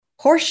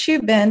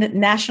Horseshoe Bend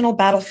National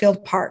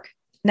Battlefield Park,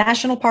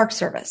 National Park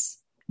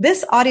Service.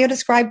 This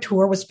audio-described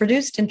tour was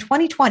produced in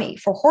 2020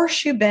 for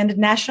Horseshoe Bend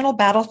National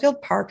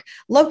Battlefield Park,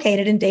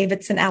 located in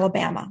Davidson,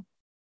 Alabama.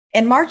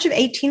 In March of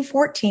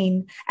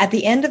 1814, at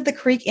the end of the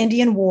Creek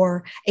Indian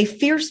War, a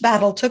fierce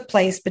battle took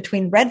place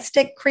between Red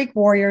Stick Creek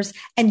warriors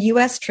and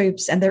U.S.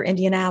 troops and their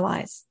Indian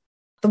allies.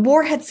 The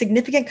war had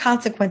significant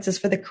consequences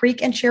for the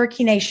Creek and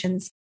Cherokee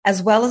nations,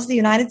 as well as the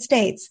United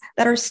States,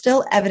 that are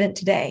still evident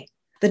today.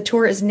 The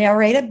tour is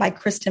narrated by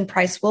Kristen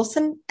Price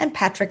Wilson and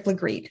Patrick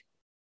LeGreed.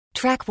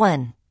 Track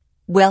 1.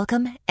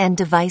 Welcome and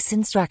device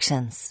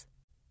instructions.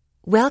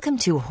 Welcome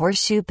to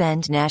Horseshoe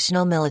Bend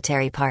National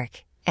Military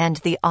Park and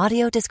the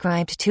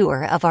audio-described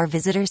tour of our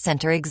visitor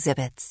center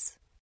exhibits.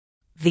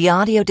 The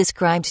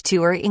audio-described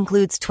tour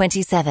includes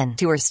 27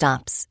 tour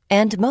stops,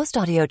 and most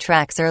audio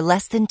tracks are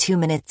less than 2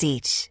 minutes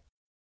each.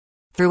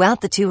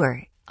 Throughout the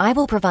tour, I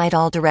will provide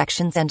all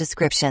directions and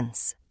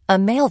descriptions. A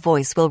male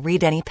voice will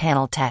read any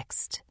panel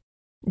text.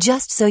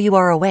 Just so you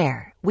are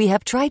aware, we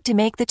have tried to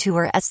make the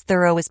tour as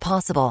thorough as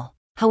possible.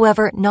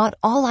 However, not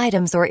all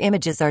items or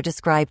images are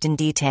described in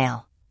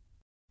detail.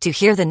 To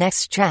hear the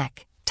next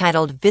track,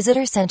 titled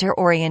Visitor Center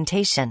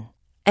Orientation,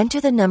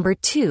 enter the number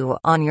 2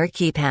 on your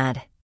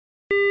keypad.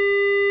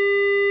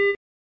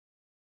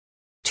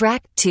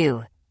 Track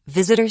 2,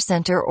 Visitor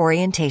Center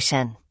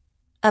Orientation.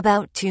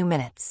 About 2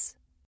 minutes.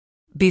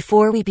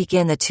 Before we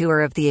begin the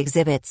tour of the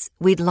exhibits,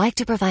 we'd like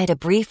to provide a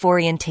brief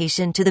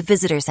orientation to the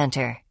Visitor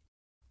Center.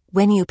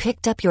 When you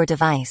picked up your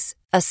device,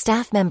 a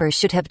staff member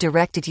should have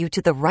directed you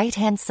to the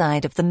right-hand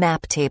side of the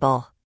map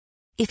table.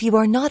 If you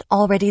are not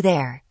already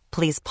there,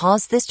 please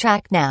pause this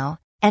track now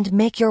and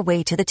make your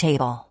way to the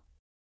table.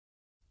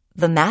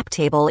 The map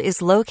table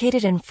is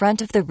located in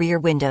front of the rear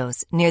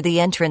windows near the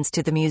entrance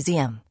to the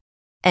museum.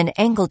 An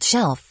angled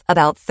shelf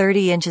about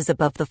 30 inches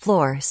above the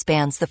floor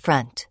spans the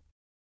front.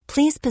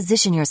 Please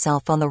position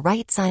yourself on the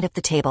right side of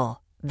the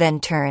table, then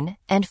turn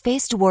and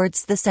face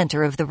towards the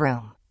center of the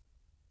room.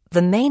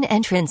 The main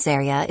entrance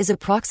area is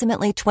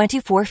approximately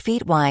 24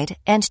 feet wide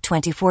and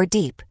 24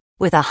 deep,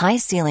 with a high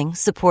ceiling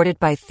supported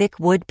by thick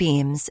wood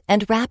beams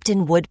and wrapped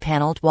in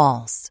wood-paneled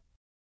walls.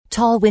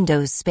 Tall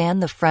windows span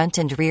the front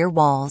and rear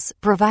walls,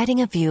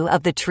 providing a view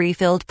of the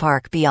tree-filled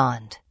park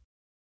beyond.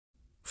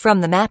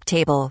 From the map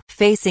table,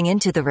 facing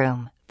into the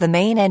room, the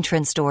main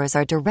entrance doors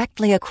are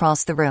directly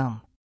across the room.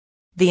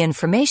 The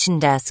information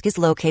desk is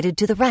located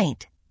to the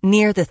right,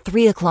 near the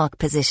 3 o'clock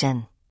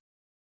position.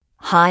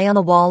 High on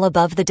the wall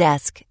above the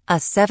desk, a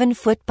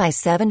 7-foot by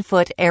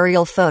 7-foot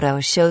aerial photo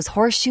shows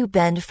Horseshoe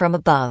Bend from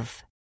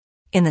above.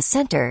 In the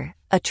center,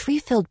 a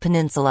tree-filled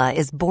peninsula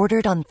is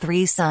bordered on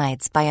 3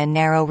 sides by a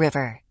narrow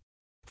river.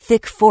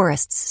 Thick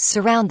forests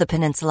surround the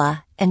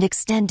peninsula and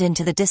extend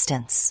into the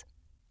distance.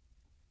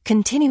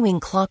 Continuing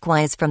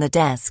clockwise from the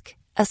desk,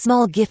 a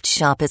small gift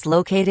shop is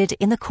located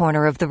in the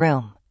corner of the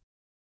room.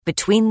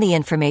 Between the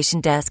information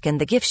desk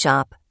and the gift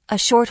shop, a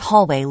short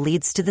hallway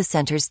leads to the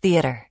center's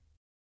theater.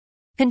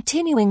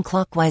 Continuing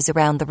clockwise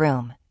around the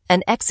room,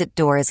 an exit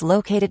door is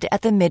located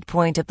at the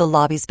midpoint of the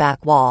lobby's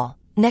back wall,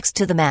 next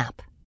to the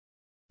map.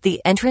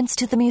 The entrance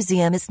to the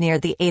museum is near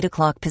the 8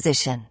 o'clock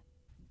position.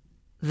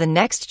 The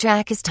next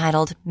track is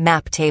titled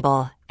Map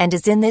Table and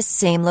is in this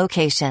same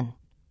location.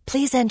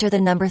 Please enter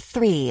the number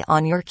 3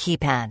 on your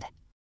keypad.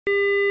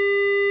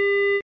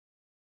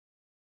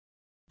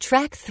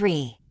 Track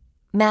 3,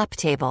 Map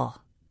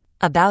Table.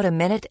 About 1.5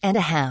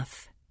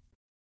 minutes.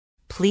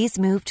 Please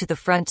move to the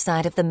front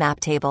side of the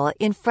map table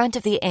in front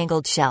of the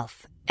angled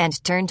shelf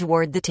and turn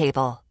toward the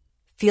table.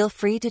 Feel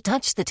free to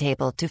touch the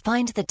table to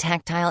find the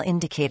tactile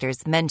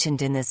indicators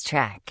mentioned in this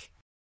track.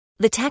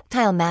 The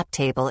tactile map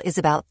table is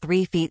about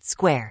 3 feet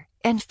square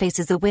and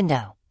faces a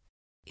window.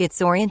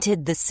 It's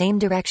oriented the same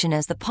direction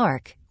as the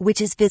park, which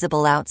is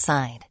visible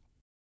outside.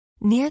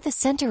 Near the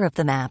center of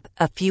the map,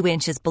 a few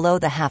inches below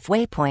the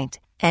halfway point,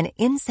 an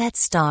inset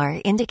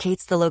star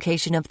indicates the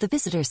location of the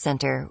visitor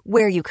center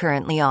where you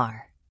currently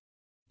are.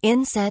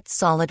 Inset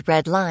solid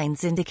red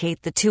lines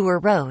indicate the tour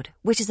road,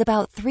 which is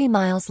about 3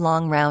 miles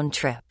long round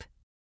trip.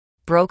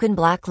 Broken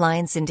black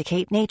lines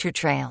indicate nature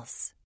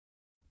trails.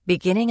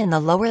 Beginning in the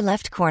lower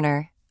left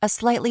corner, a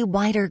slightly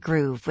wider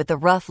groove with a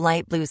rough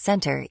light blue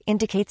center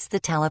indicates the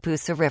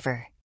Tallapoosa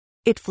River.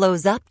 It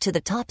flows up to the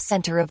top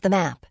center of the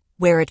map,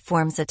 where it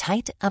forms a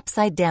tight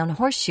upside-down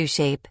horseshoe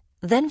shape,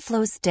 then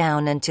flows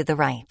down and to the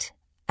right.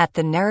 At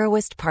the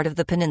narrowest part of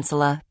the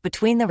peninsula,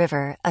 between the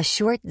river, a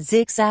short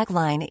zigzag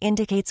line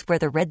indicates where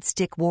the Red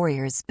Stick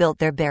warriors built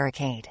their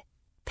barricade.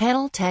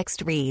 Panel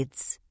text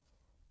reads,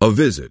 A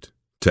visit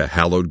to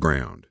hallowed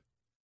ground.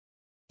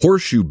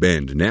 Horseshoe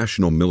Bend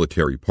National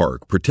Military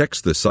Park protects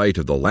the site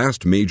of the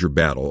last major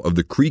battle of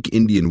the Creek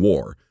Indian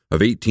War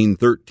of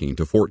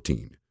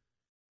 1813-14.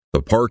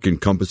 The park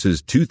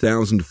encompasses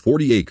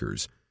 2,040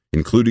 acres,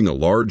 including a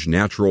large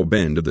natural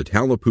bend of the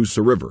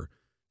Tallapoosa River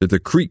that the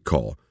Creek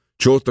call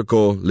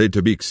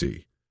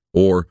Chotoko-Letabixi,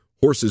 or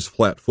Horse's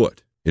Flat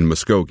Foot, in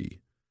Muskogee.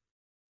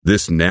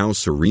 This now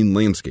serene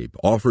landscape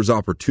offers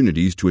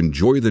opportunities to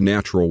enjoy the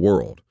natural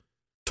world,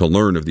 to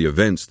learn of the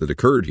events that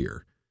occurred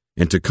here,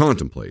 and to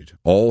contemplate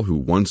all who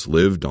once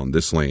lived on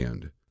this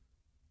land.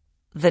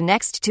 The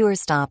next tour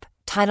stop,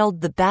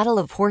 titled The Battle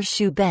of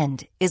Horseshoe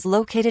Bend, is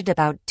located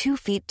about 2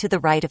 feet to the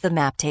right of the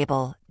map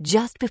table,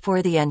 just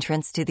before the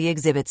entrance to the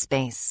exhibit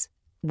space.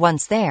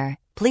 Once there,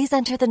 please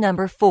enter the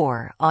number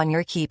 4 on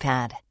your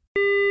keypad.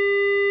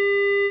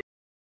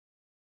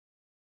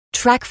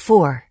 Track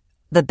 4,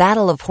 The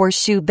Battle of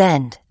Horseshoe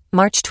Bend,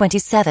 March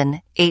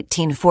 27,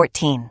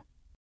 1814.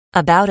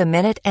 About a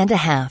minute and a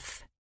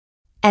half.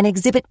 An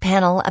exhibit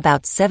panel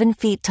about 7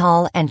 feet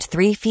tall and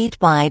 3 feet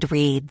wide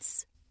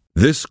reads,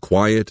 This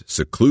quiet,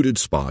 secluded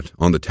spot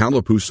on the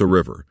Tallapoosa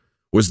River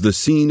was the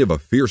scene of a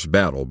fierce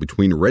battle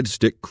between Red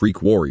Stick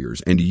Creek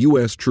warriors and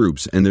U.S.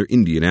 troops and their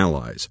Indian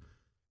allies.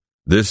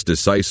 This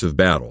decisive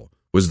battle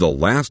was the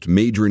last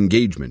major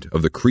engagement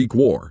of the Creek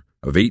War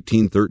of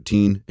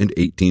 1813 and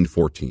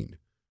 1814.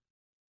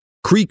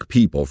 Creek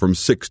people from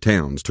 6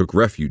 towns took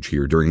refuge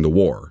here during the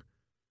war.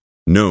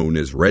 Known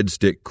as Red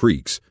Stick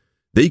Creeks,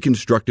 they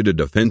constructed a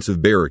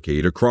defensive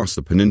barricade across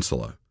the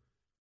peninsula.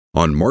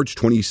 On March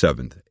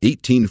 27,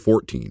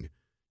 1814,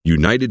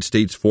 United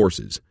States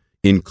forces,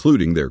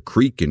 including their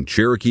Creek and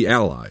Cherokee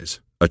allies,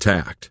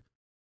 attacked.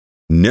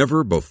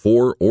 Never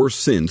before or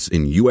since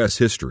in U.S.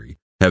 history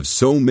have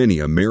so many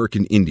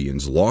American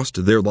Indians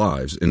lost their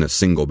lives in a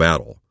single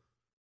battle.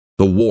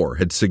 The war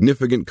had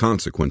significant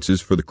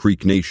consequences for the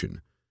Creek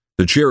Nation,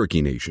 the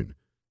Cherokee Nation,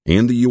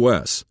 and the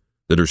U.S.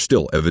 that are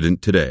still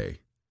evident today.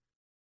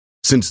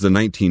 Since the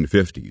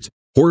 1950s,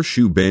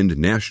 Horseshoe Bend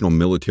National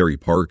Military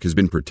Park has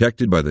been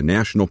protected by the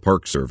National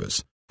Park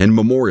Service and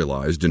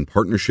memorialized in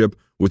partnership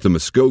with the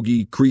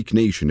Muskogee Creek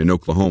Nation in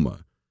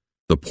Oklahoma,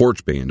 the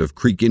Porch Band of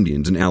Creek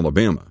Indians in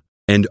Alabama,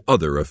 and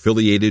other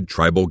affiliated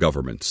tribal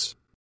governments.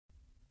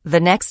 The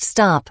next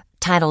stop,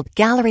 titled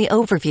Gallery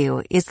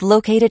Overview, is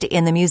located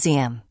in the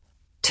museum.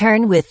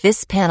 Turn with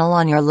this panel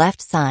on your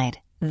left side,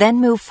 then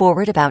move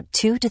forward about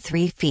 2 to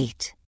 3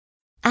 feet.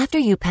 After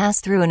you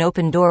pass through an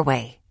open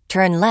doorway,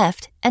 turn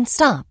left and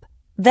stop.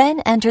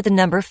 Then enter the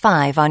number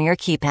 5 on your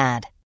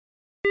keypad.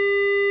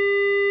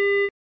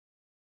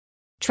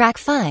 Track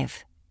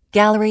 5,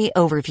 Gallery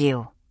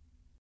Overview.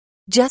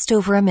 Just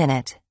over a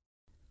minute.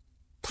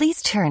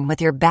 Please turn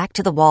with your back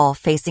to the wall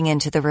facing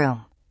into the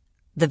room.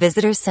 The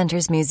Visitors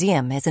Center's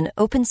museum is an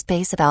open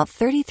space about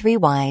 33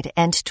 wide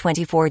and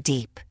 24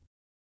 deep.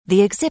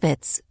 The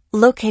exhibits,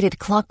 located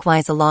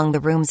clockwise along the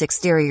room's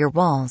exterior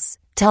walls,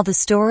 tell the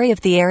story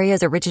of the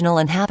area's original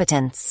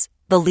inhabitants,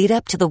 the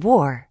lead-up to the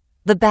war,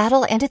 the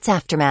battle and its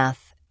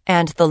aftermath,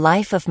 and the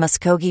life of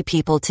Muskogee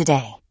people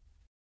today.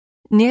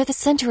 Near the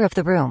center of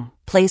the room,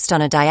 placed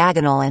on a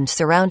diagonal and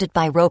surrounded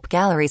by rope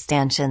gallery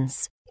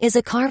stanchions, is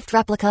a carved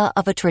replica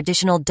of a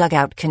traditional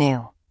dugout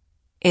canoe.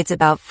 It's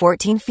about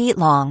 14 feet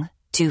long,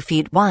 2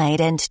 feet wide,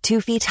 and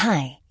 2 feet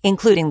high,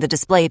 including the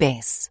display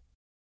base.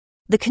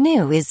 The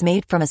canoe is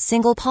made from a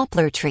single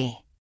poplar tree.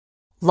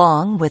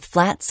 Long, with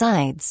flat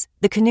sides,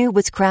 the canoe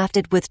was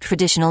crafted with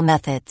traditional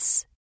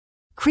methods.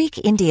 Creek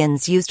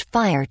Indians used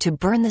fire to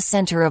burn the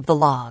center of the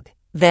log,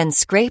 then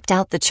scraped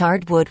out the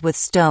charred wood with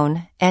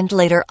stone and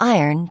later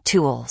iron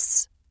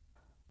tools.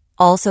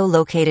 Also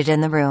located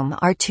in the room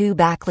are 2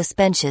 backless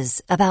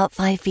benches about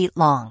 5 feet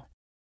long.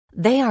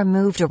 They are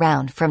moved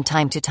around from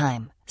time to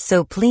time,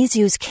 so please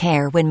use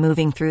care when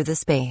moving through the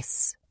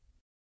space.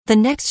 The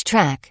next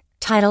track,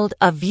 titled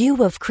A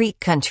View of Creek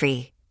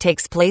Country,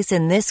 takes place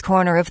in this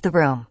corner of the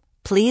room.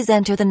 Please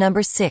enter the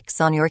number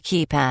 6 on your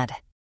keypad.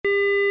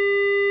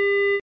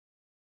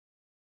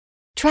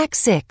 Track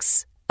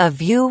 6, A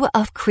View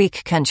of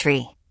Creek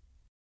Country.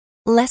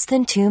 Less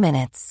than 2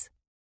 minutes.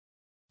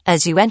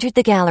 As you entered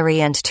the gallery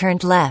and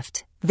turned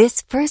left,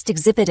 this first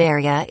exhibit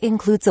area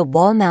includes a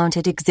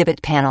wall-mounted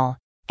exhibit panel,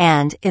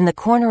 and in the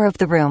corner of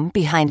the room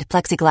behind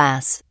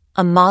plexiglass,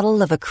 a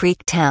model of a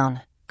creek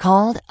town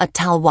called a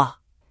talwa.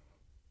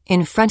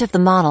 In front of the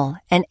model,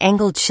 an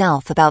angled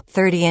shelf about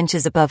 30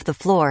 inches above the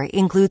floor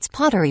includes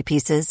pottery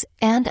pieces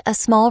and a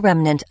small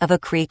remnant of a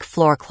creek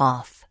floor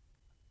cloth.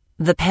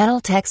 The panel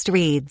text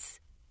reads,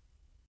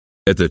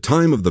 At the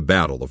time of the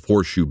Battle of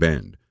Horseshoe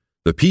Bend,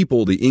 the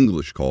people the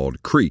English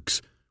called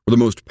Creeks were the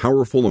most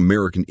powerful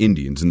American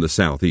Indians in the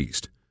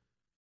Southeast.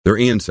 Their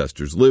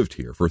ancestors lived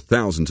here for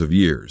thousands of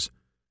years,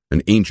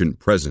 an ancient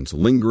presence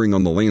lingering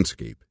on the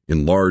landscape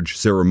in large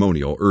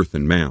ceremonial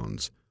earthen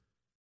mounds.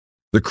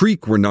 The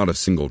Creek were not a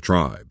single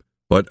tribe,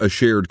 but a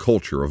shared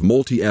culture of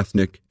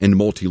multi-ethnic and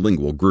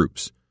multilingual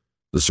groups,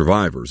 the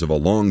survivors of a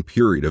long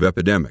period of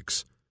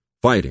epidemics,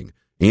 fighting,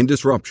 and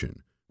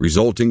disruption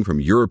resulting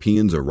from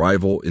Europeans'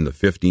 arrival in the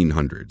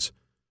 1500s.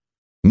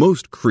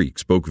 Most Creek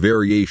spoke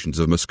variations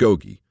of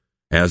Muskogee,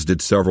 as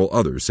did several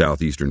other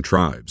southeastern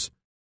tribes.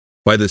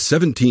 By the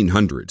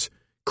 1700s,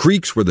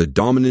 Creeks were the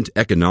dominant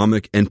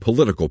economic and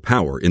political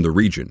power in the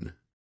region.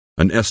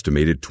 An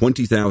estimated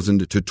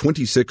 20,000 to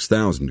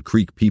 26,000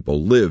 Creek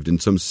people lived in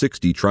some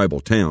 60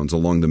 tribal towns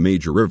along the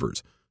major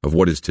rivers of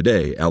what is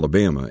today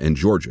Alabama and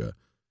Georgia,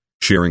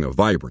 sharing a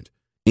vibrant,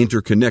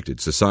 interconnected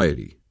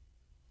society.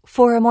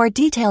 For a more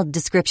detailed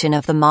description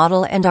of the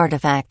model and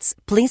artifacts,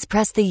 please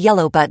press the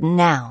yellow button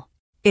now.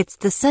 It's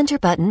the center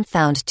button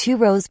found 2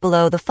 rows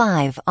below the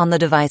 5 on the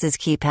device's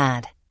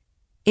keypad.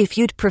 If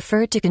you'd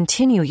prefer to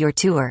continue your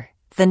tour,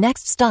 the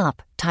next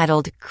stop,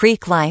 titled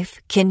Creek Life,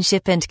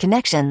 Kinship and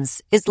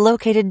Connections, is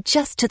located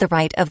just to the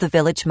right of the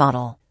village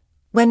model.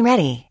 When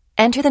ready,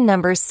 enter the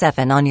number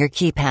 7 on your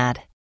keypad.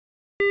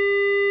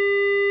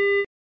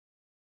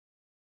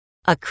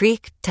 A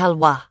Creek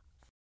Talwa.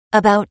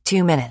 About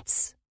 2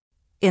 minutes.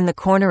 In the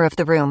corner of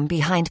the room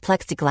behind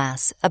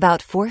plexiglass,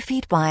 about 4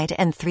 feet wide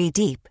and 3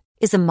 deep,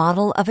 is a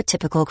model of a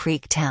typical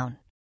creek town.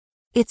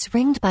 It's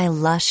ringed by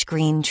lush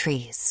green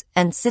trees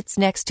and sits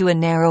next to a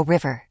narrow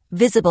river,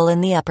 visible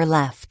in the upper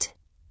left.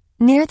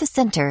 Near the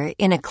center,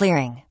 in a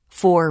clearing,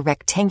 4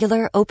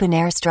 rectangular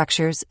open-air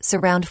structures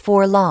surround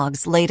 4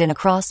 logs laid in a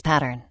cross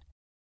pattern.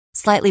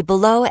 Slightly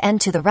below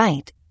and to the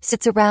right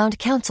sits a round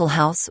council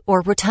house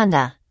or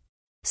rotunda.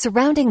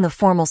 Surrounding the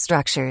formal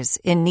structures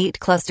in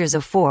neat clusters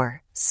of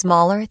 4,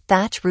 smaller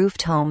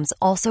thatch-roofed homes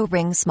also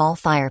ring small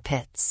fire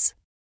pits.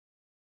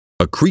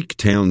 A creek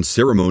town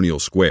ceremonial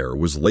square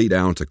was laid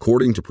out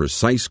according to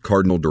precise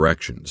cardinal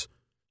directions: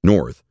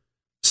 north,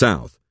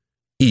 south,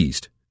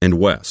 east, and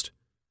west.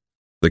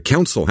 The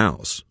council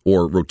house,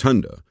 or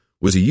rotunda,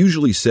 was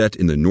usually set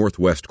in the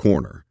northwest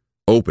corner,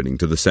 opening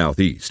to the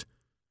southeast.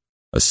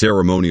 A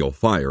ceremonial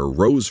fire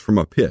rose from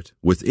a pit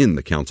within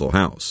the council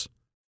house.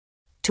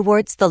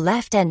 Towards the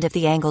left end of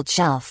the angled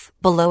shelf,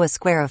 below a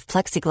square of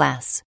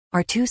plexiglass,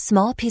 are 2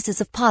 small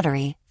pieces of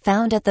pottery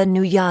found at the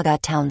Nuyaga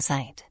town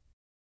site.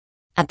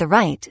 At the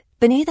right,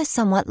 beneath a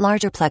somewhat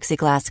larger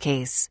plexiglass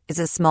case, is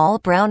a small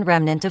brown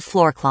remnant of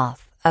floor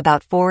cloth,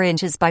 about 4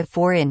 inches by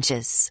 4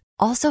 inches,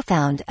 also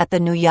found at the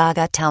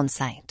Nuyaga town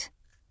site.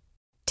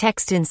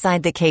 Text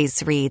inside the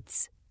case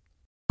reads,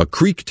 A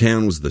creek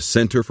town was the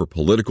center for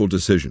political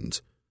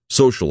decisions,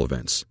 social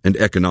events, and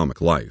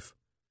economic life.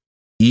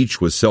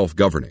 Each was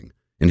self-governing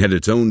and had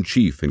its own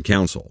chief and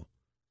council.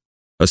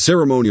 A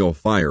ceremonial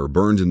fire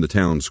burned in the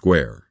town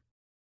square.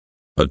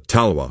 A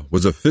talwa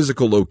was a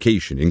physical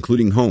location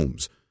including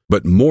homes,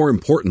 but more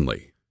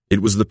importantly,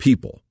 it was the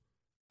people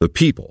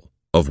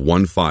of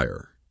one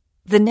fire.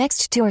 The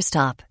next tour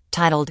stop,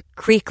 titled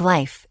Creek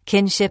Life,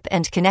 Kinship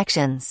and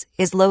Connections,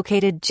 is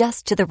located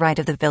just to the right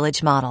of the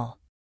village model.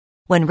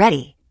 When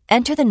ready,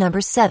 enter the number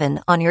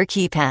 7 on your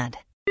keypad.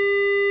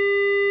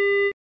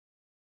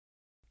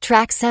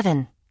 Track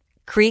 7,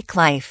 Creek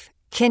Life,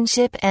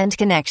 Kinship and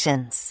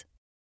Connections.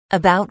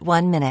 About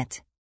 1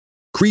 minute.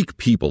 Creek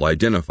people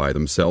identify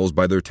themselves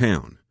by their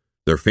town,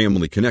 their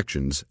family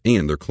connections,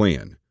 and their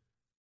clan.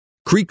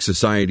 Creek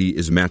society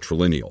is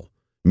matrilineal,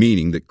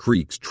 meaning that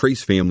Creeks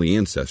trace family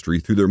ancestry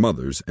through their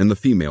mothers and the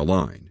female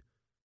line.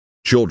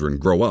 Children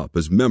grow up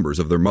as members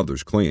of their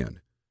mother's clan.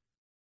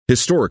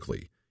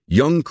 Historically,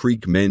 young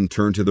Creek men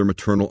turn to their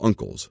maternal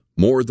uncles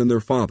more than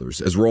their fathers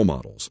as role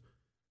models.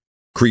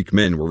 Creek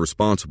men were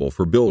responsible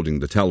for building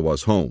the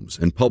Talwa's homes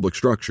and public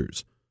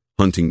structures,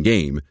 hunting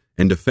game,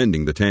 and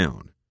defending the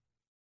town.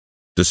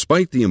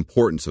 Despite the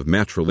importance of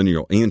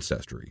matrilineal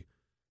ancestry,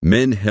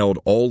 men held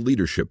all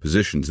leadership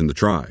positions in the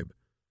tribe.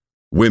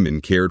 Women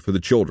cared for the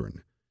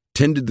children,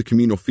 tended the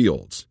communal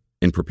fields,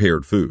 and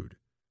prepared food.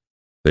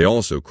 They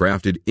also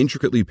crafted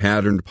intricately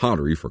patterned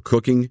pottery for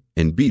cooking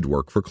and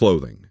beadwork for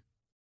clothing.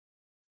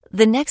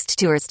 The next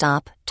tour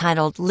stop,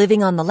 titled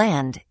Living on the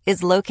Land,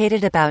 is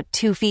located about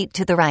 2 feet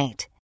to the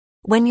right.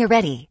 When you're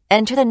ready,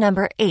 enter the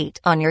number 8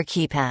 on your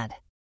keypad.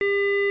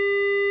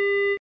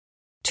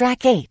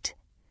 Track 8.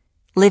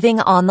 Living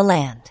on the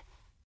Land.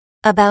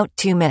 About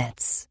 2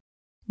 minutes.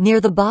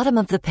 Near the bottom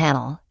of the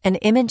panel, an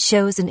image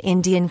shows an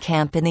Indian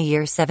camp in the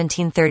year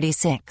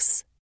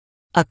 1736.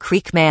 A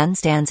Creek man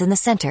stands in the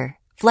center,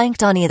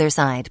 flanked on either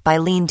side by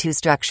lean-to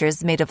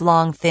structures made of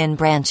long, thin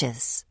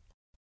branches.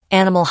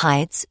 Animal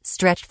hides,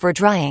 stretched for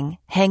drying,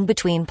 hang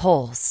between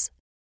poles.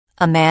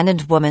 A man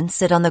and woman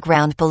sit on the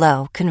ground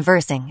below,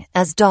 conversing,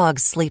 as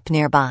dogs sleep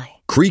nearby.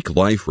 Creek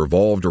life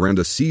revolved around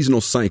a seasonal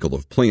cycle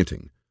of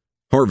planting,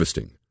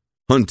 harvesting,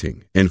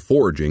 hunting, and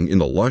foraging in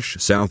the lush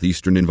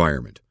southeastern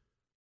environment.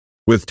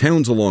 With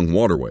towns along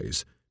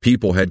waterways,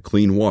 people had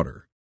clean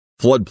water,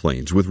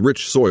 floodplains with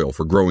rich soil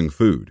for growing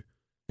food,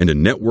 and a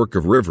network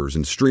of rivers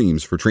and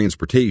streams for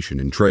transportation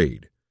and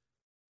trade.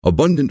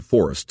 Abundant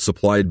forests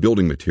supplied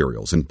building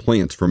materials and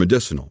plants for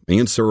medicinal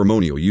and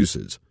ceremonial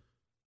uses.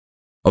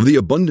 Of the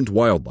abundant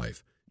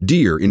wildlife,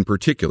 deer in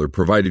particular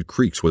provided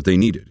Creeks what they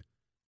needed: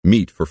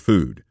 meat for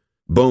food,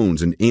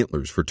 bones and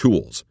antlers for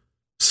tools,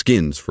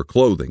 skins for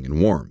clothing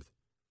and warmth,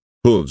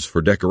 hooves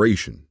for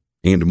decoration,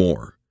 and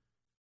more.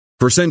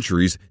 For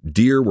centuries,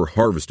 deer were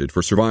harvested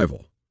for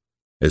survival.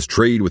 As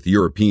trade with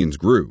Europeans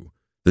grew,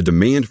 the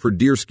demand for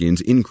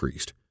deerskins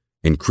increased,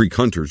 and Creek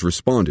hunters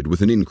responded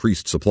with an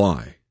increased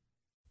supply.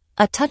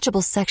 A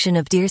touchable section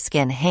of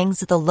deerskin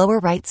hangs at the lower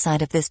right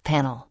side of this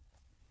panel.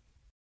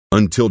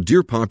 Until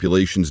deer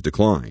populations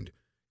declined,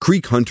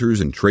 Creek hunters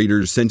and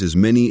traders sent as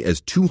many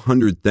as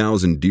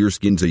 200,000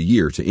 deerskins a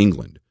year to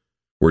England,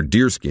 where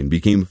deerskin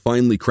became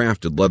finely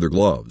crafted leather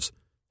gloves,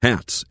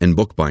 hats, and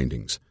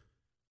bookbindings.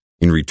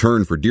 In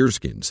return for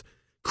deerskins,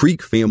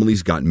 Creek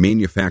families got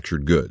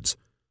manufactured goods,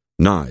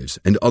 knives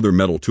and other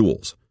metal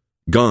tools,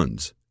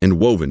 guns, and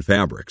woven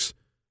fabrics.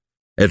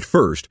 At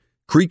first,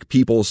 Creek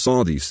people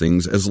saw these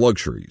things as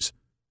luxuries,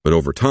 but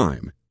over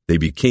time, they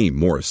became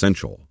more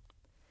essential.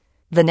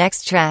 The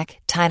next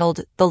track,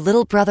 titled The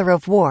Little Brother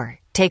of War,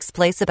 takes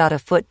place about a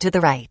foot to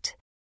the right.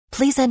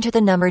 Please enter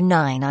the number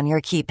 9 on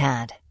your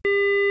keypad.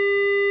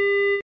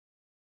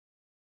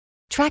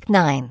 Track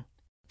 9,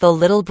 The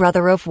Little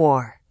Brother of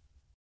War.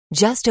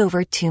 Just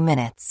over 2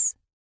 minutes.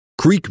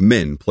 Creek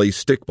men play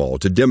stickball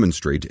to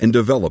demonstrate and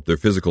develop their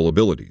physical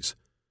abilities.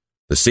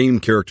 The same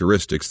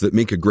characteristics that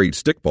make a great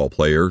stickball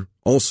player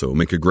also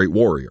make a great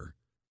warrior: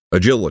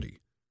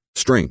 agility,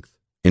 strength,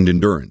 and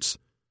endurance.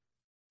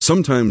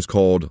 Sometimes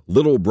called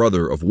Little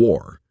Brother of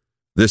War,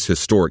 this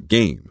historic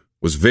game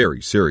was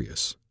very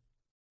serious.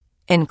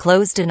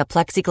 Enclosed in a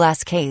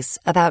plexiglass case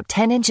about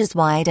 10 inches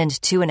wide and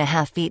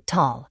 2.5 feet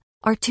tall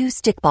are 2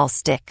 stickball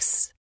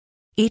sticks.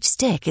 Each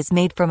stick is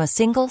made from a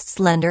single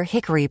slender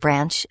hickory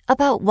branch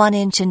about 1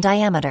 inch in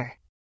diameter.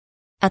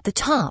 At the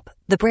top,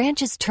 the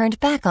branch is turned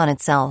back on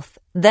itself,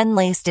 then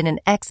laced in an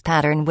X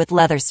pattern with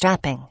leather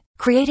strapping,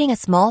 creating a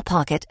small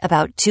pocket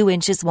about 2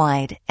 inches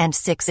wide and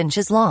 6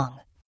 inches long.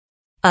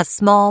 A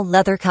small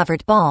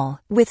leather-covered ball,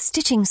 with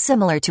stitching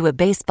similar to a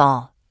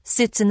baseball,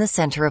 sits in the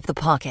center of the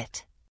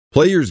pocket.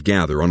 Players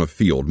gather on a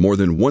field more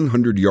than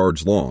 100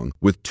 yards long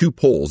with 2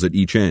 poles at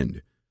each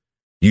end.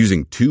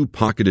 Using 2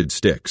 pocketed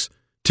sticks,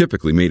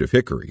 typically made of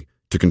hickory,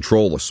 to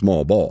control a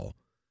small ball,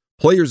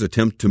 players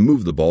attempt to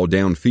move the ball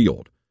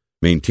downfield,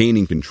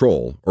 maintaining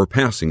control or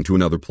passing to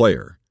another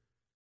player.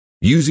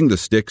 Using the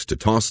sticks to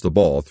toss the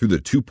ball through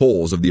the 2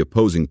 poles of the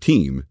opposing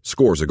team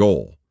scores a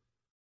goal.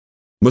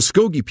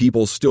 Muskogee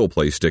people still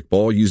play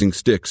stickball using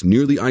sticks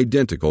nearly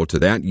identical to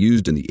that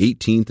used in the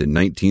 18th and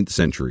 19th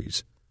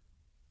centuries.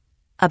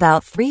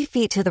 About 3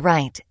 feet to the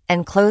right,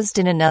 enclosed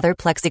in another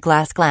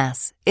plexiglass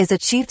glass, is a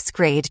Chief's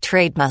grade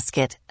trade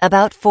musket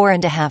about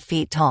 4.5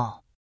 feet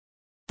tall.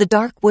 The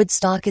dark wood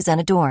stock is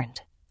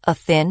unadorned. A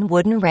thin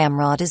wooden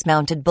ramrod is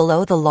mounted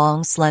below the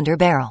long, slender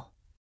barrel.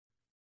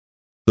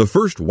 The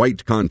first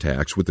white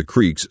contacts with the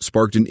Creeks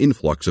sparked an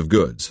influx of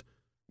goods: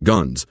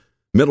 guns,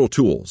 metal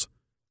tools,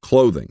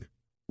 clothing,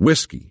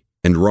 whiskey,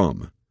 and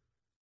rum.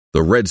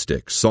 The Red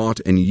Sticks sought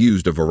and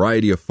used a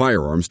variety of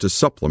firearms to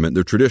supplement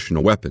their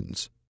traditional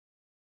weapons.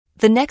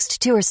 The next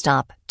tour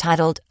stop,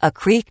 titled A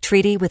Creek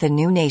Treaty with a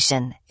New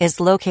Nation, is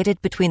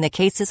located between the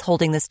cases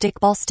holding the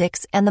stickball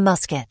sticks and the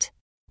musket.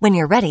 When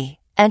you're ready,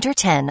 enter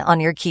 10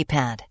 on your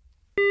keypad.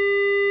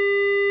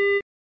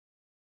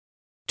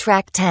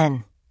 Track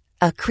 10,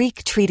 A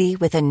Creek Treaty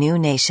with a New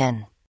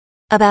Nation.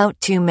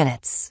 About 2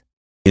 minutes.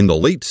 In the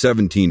late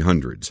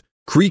 1700s,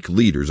 Creek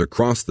leaders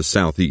across the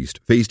Southeast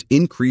faced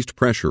increased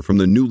pressure from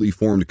the newly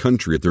formed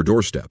country at their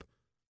doorstep,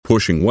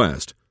 pushing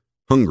west,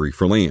 hungry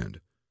for land.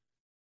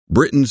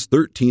 Britain's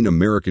 13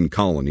 American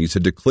colonies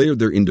had declared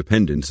their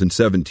independence in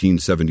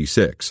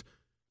 1776,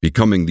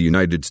 becoming the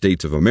United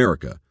States of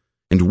America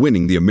and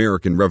winning the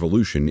American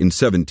Revolution in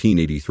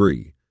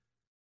 1783.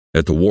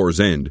 At the war's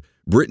end,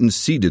 Britain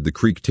ceded the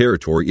Creek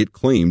territory it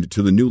claimed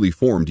to the newly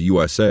formed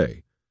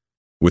USA.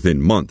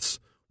 Within months,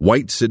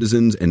 white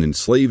citizens and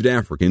enslaved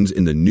Africans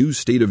in the new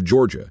state of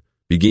Georgia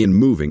began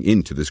moving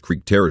into this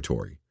Creek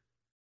territory.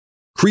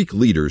 Creek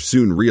leaders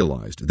soon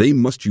realized they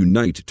must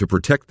unite to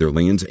protect their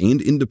lands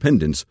and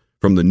independence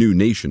from the new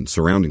nation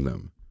surrounding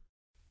them.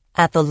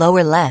 At the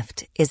lower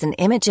left is an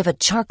image of a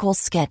charcoal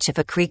sketch of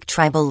a Creek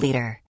tribal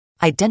leader,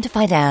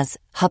 identified as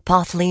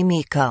Hapotli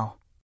Miko.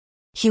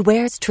 He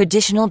wears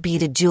traditional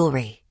beaded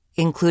jewelry,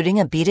 including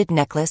a beaded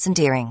necklace and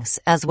earrings,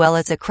 as well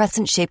as a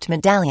crescent-shaped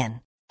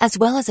medallion, as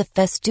well as a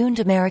festooned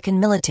American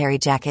military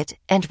jacket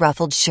and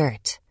ruffled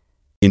shirt.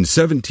 In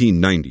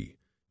 1790,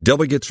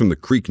 delegates from the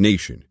Creek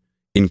Nation,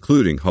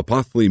 including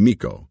Hapotli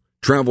Miko,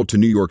 traveled to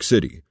New York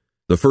City,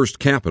 the first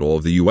capital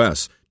of the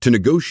U.S., to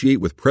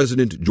negotiate with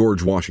President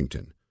George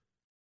Washington.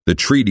 The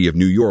Treaty of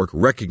New York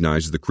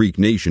recognized the Creek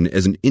Nation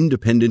as an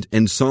independent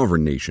and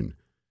sovereign nation,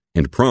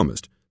 and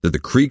promised that the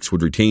Creeks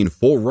would retain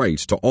full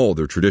rights to all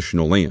their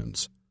traditional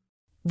lands.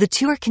 The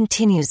tour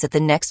continues at the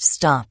next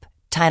stop,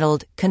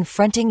 titled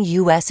Confronting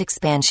U.S.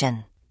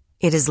 Expansion.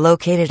 It is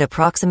located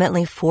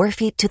approximately 4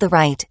 feet to the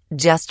right,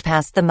 just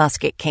past the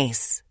musket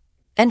case.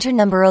 Enter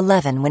number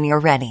 11 when you're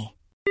ready.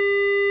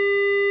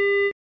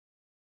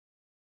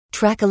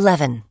 Track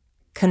 11,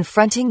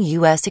 Confronting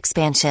U.S.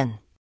 Expansion.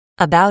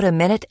 About 1.5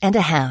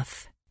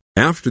 minutes.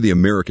 After the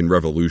American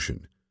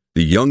Revolution,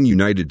 the young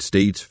United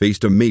States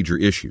faced a major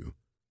issue: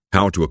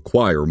 how to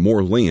acquire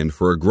more land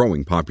for a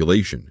growing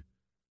population.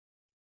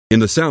 In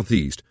the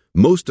Southeast,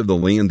 most of the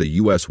land the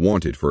U.S.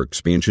 wanted for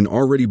expansion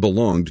already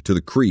belonged to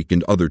the Creek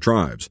and other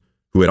tribes,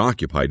 who had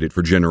occupied it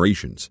for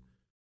generations.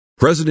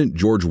 President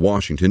George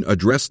Washington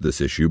addressed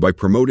this issue by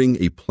promoting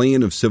a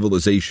plan of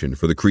civilization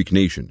for the Creek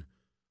Nation,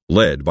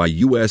 led by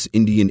U.S.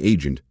 Indian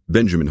agent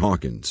Benjamin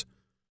Hawkins.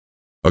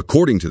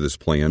 According to this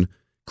plan,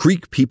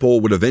 Creek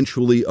people would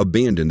eventually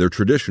abandon their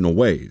traditional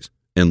ways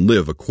and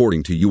live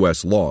according to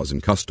U.S. laws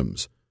and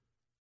customs.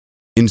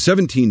 In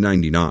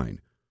 1799,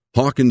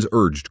 Hawkins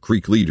urged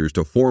Creek leaders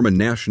to form a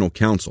national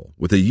council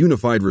with a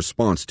unified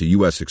response to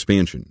U.S.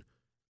 expansion.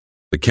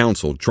 The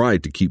council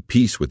tried to keep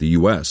peace with the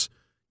U.S.,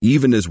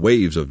 even as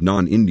waves of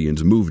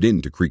non-Indians moved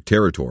into Creek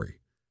territory.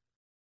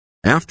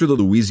 After the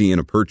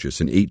Louisiana Purchase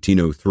in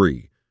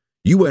 1803,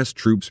 U.S.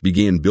 troops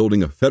began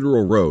building a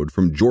federal road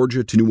from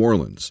Georgia to New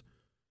Orleans.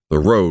 The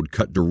road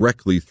cut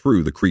directly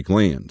through the Creek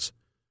lands.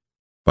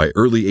 By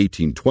early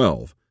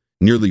 1812,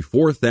 nearly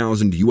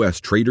 4,000 U.S.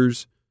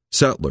 traders,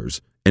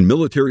 settlers, and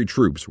military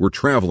troops were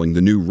traveling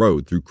the new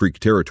road through Creek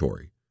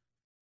territory.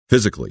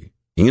 Physically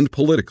and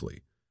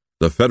politically,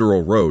 the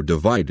federal road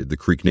divided the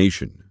Creek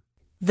Nation.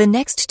 The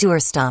next tour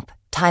stop,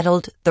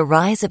 titled The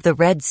Rise of the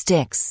Red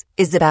Sticks,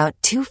 is about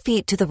 2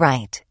 feet to the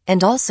right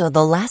and also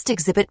the last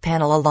exhibit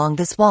panel along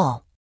this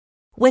wall.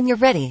 When you're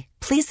ready,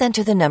 please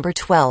enter the number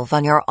 12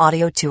 on your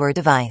audio tour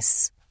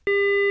device.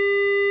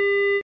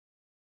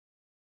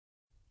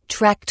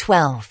 Track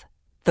 12,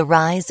 The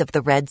Rise of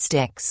the Red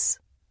Sticks.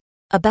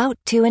 About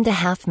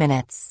 2.5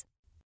 minutes.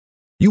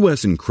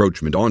 U.S.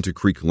 encroachment onto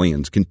Creek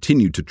lands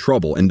continued to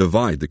trouble and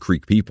divide the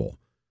Creek people.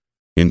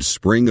 In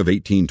spring of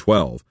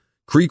 1812,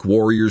 Creek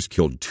warriors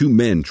killed 2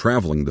 men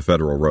traveling the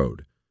federal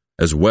road,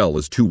 as well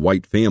as 2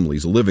 white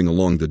families living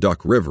along the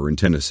Duck River in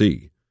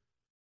Tennessee.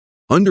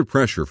 Under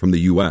pressure from the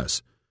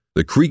U.S.,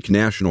 the Creek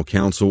National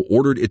Council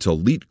ordered its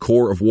elite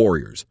corps of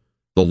warriors,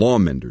 the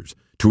lawmenders,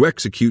 to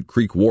execute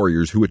Creek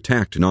warriors who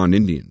attacked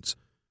non-Indians.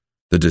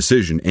 The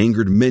decision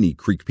angered many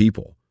Creek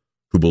people,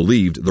 who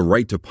believed the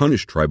right to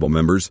punish tribal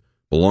members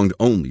belonged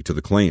only to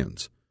the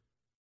clans.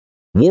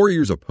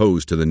 Warriors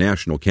opposed to the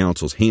National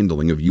Council's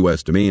handling of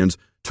U.S. demands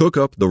took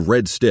up the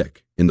Red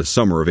Stick in the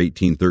summer of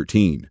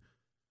 1813,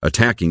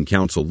 attacking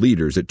council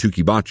leaders at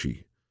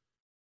Tukibachi.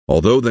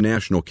 Although the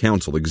National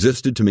Council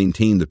existed to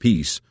maintain the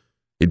peace,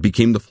 it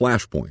became the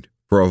flashpoint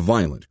for a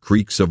violent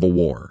Creek Civil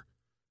War.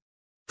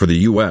 For the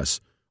U.S.,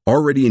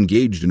 already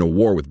engaged in a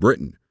war with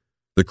Britain,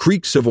 the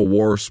Creek Civil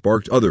War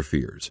sparked other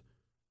fears.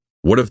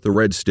 What if the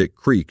Red Stick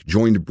Creek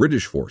joined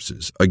British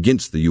forces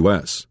against the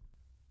U.S.?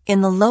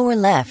 In the lower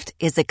left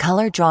is a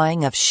color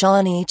drawing of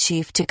Shawnee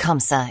Chief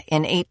Tecumseh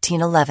in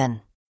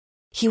 1811.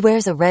 He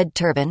wears a red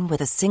turban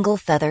with a single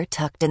feather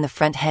tucked in the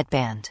front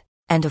headband,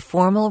 and a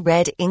formal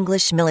red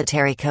English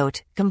military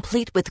coat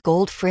complete with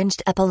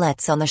gold-fringed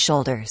epaulets on the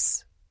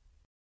shoulders.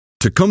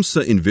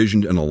 Tecumseh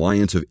envisioned an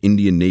alliance of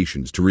Indian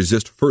nations to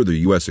resist further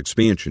U.S.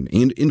 expansion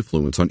and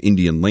influence on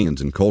Indian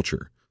lands and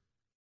culture.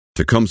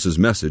 Tecumseh's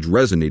message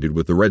resonated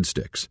with the Red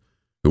Sticks,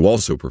 who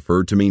also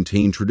preferred to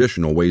maintain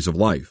traditional ways of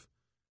life.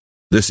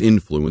 This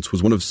influence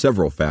was one of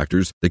several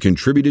factors that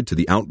contributed to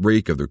the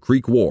outbreak of the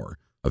Creek War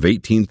of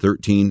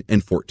 1813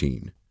 and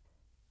 14.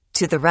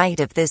 To the right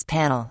of this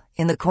panel,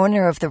 in the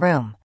corner of the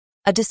room,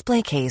 a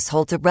display case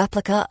holds a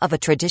replica of a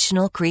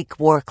traditional Creek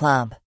war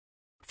club.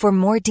 For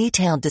more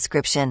detailed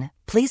description,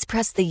 please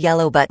press the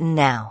yellow button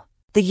now.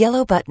 The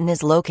yellow button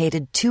is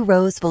located 2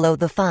 rows below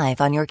the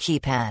 5 on your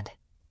keypad.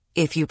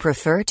 If you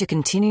prefer to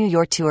continue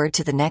your tour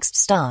to the next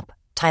stop,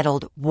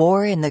 titled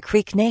War in the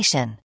Creek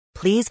Nation,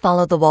 please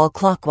follow the wall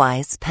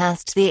clockwise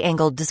past the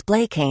angled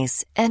display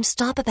case and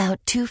stop about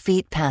 2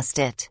 feet past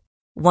it.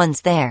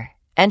 Once there,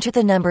 enter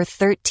the number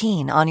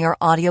 13 on your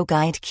audio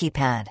guide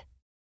keypad.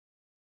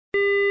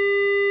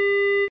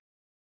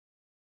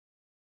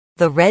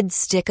 The Red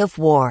Stick of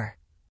War.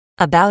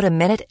 About 1.5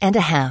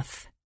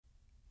 minutes.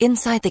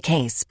 Inside the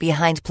case,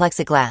 behind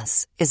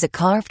plexiglass, is a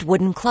carved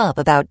wooden club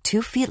about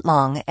 2 feet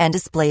long and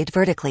displayed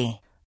vertically.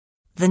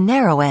 The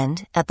narrow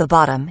end, at the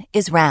bottom,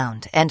 is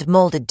round and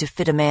molded to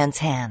fit a man's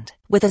hand,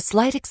 with a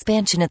slight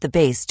expansion at the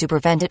base to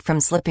prevent it from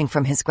slipping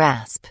from his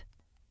grasp.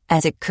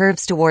 As it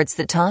curves towards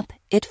the top,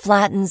 it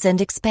flattens and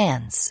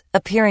expands,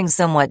 appearing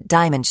somewhat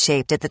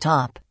diamond-shaped at the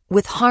top,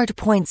 with hard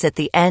points at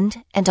the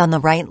end and on the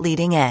right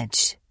leading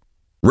edge.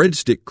 Red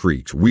Stick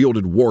Creeks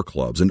wielded war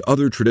clubs and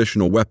other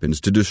traditional weapons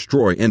to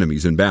destroy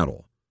enemies in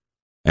battle.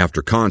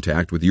 After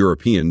contact with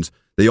Europeans,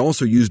 they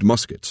also used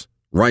muskets,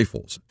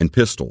 rifles, and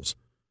pistols.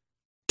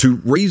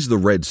 To raise the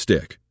Red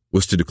Stick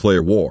was to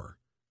declare war.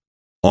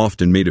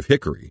 Often made of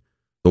hickory,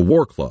 the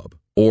war club,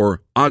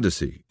 or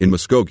Odyssey in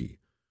Muskogee,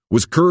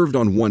 was curved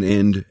on one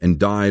end and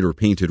dyed or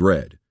painted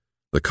red,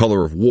 the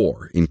color of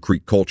war in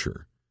Creek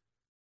culture.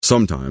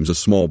 Sometimes a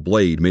small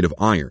blade made of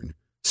iron,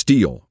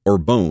 steel, or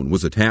bone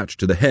was attached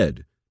to the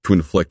head to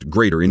inflict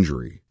greater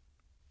injury.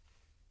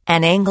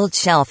 An angled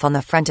shelf on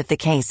the front of the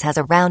case has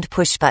a round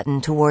push button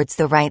towards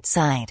the right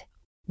side.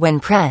 When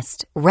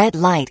pressed, red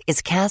light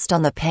is cast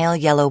on the pale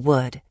yellow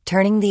wood,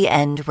 turning the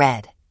end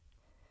red.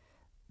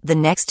 The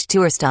next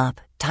tour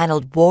stop,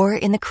 titled War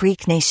in the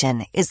Creek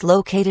Nation, is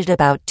located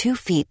about 2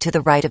 feet to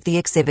the right of the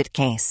exhibit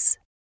case.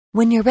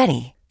 When you're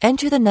ready,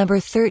 enter the number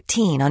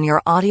 13 on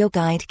your audio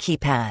guide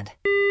keypad.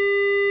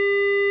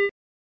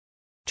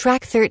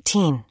 Track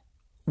 13,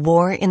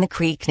 War in the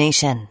Creek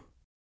Nation.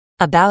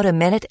 About 1.5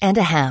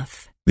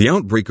 minutes. The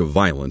outbreak of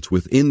violence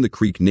within the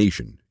Creek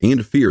Nation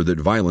and fear that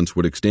violence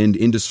would extend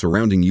into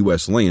surrounding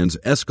U.S. lands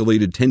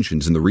escalated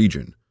tensions in the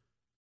region.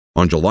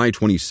 On July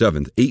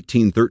 27,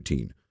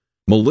 1813,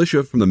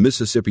 militia from the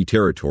Mississippi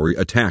Territory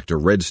attacked a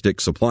Red Stick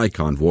supply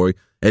convoy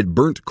at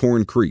Burnt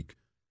Corn Creek,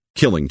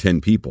 killing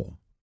 10 people.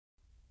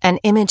 An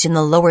image in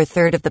the lower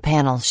third of the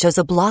panel shows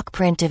a block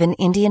print of an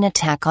Indian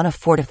attack on a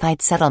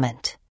fortified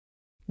settlement.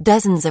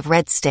 Dozens of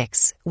Red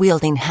Sticks,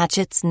 wielding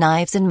hatchets,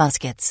 knives, and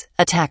muskets,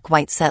 attack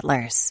white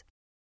settlers.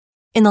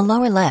 In the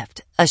lower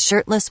left, a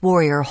shirtless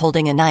warrior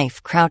holding a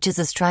knife crouches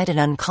astride an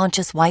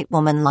unconscious white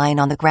woman lying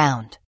on the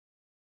ground.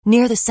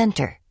 Near the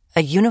center,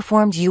 a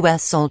uniformed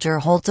U.S. soldier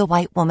holds a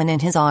white woman in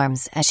his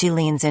arms as she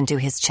leans into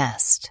his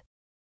chest.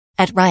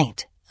 At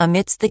right,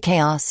 amidst the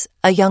chaos,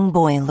 a young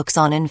boy looks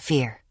on in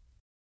fear.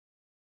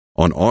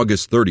 On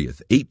August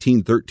 30th,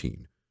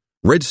 1813,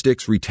 Red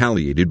Sticks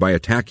retaliated by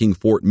attacking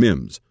Fort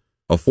Mims,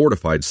 a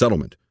fortified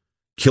settlement,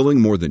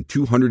 killing more than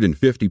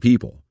 250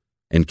 people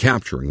and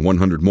capturing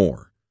 100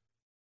 more.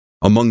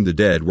 Among the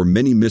dead were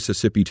many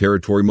Mississippi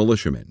Territory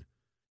militiamen,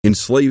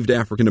 enslaved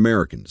African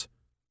Americans,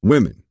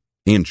 women,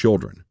 and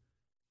children.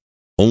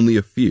 Only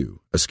a few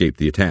escaped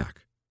the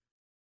attack.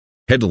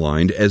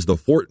 Headlined as the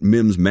Fort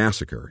Mims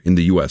Massacre in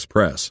the U.S.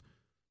 press,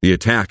 the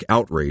attack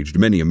outraged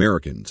many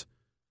Americans.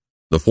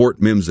 The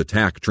Fort Mims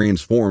attack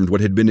transformed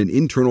what had been an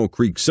internal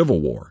Creek civil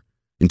war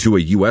into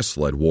a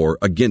U.S.-led war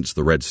against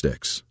the Red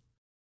Sticks.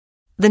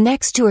 The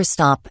next tour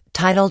stop,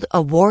 titled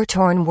A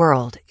War-Torn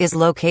World, is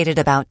located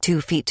about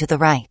 2 feet to the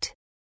right.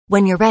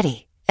 When you're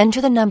ready,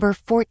 enter the number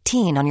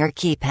 14 on your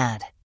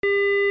keypad.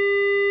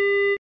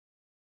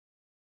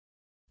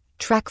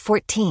 Track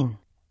 14,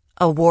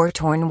 A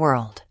War-Torn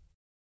World.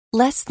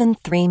 Less than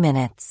 3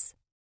 minutes.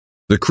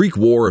 The Creek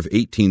War of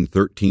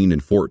 1813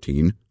 and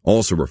 14,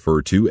 also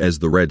referred to as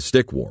the Red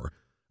Stick War,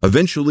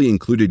 eventually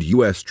included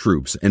U.S.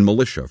 troops and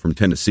militia from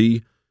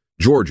Tennessee,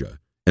 Georgia,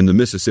 and the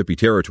Mississippi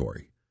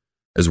Territory,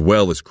 as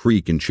well as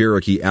Creek and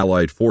Cherokee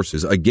allied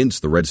forces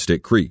against the Red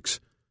Stick Creeks.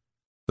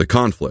 The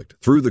conflict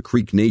threw the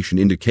Creek Nation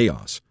into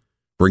chaos,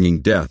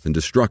 bringing death and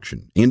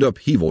destruction and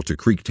upheaval to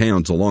Creek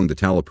towns along the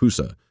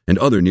Tallapoosa and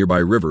other nearby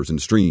rivers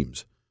and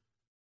streams.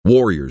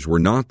 Warriors were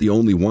not the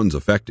only ones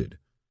affected.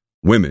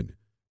 Women,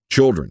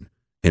 children,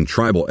 and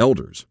tribal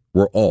elders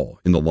were all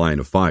in the line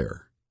of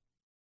fire.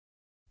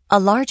 A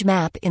large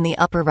map in the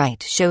upper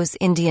right shows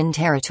Indian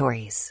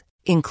territories,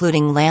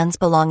 including lands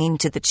belonging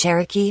to the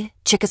Cherokee,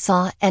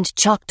 Chickasaw, and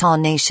Choctaw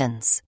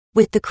nations,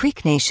 with the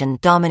Creek Nation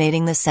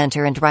dominating the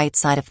center and right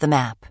side of the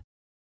map.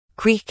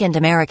 Creek and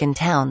American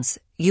towns,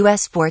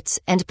 U.S. forts,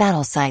 and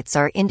battle sites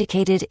are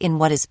indicated in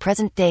what is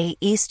present-day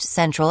east,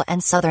 central,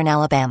 and southern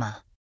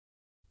Alabama.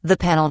 The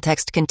panel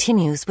text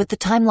continues with the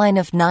timeline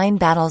of 9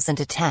 battles and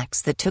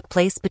attacks that took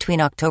place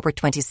between October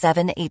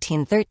 27,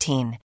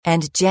 1813,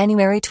 and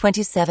January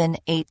 27,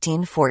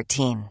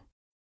 1814.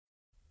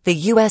 The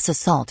U.S.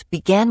 assault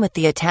began with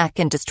the attack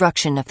and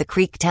destruction of the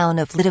Creek town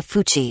of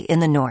Littafoochee in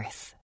the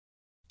north.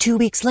 2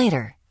 weeks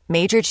later,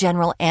 Major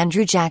General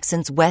Andrew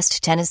Jackson's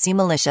West Tennessee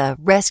militia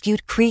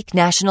rescued Creek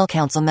National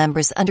Council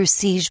members under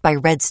siege by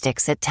Red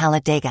Sticks at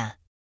Talladega.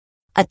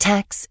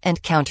 Attacks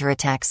and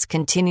counterattacks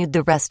continued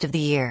the rest of the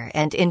year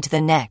and into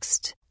the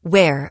next,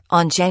 where,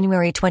 on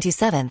January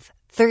 27th,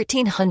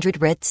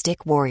 1,300 Red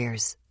Stick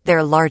warriors,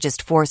 their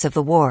largest force of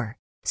the war,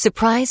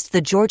 surprised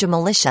the Georgia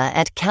militia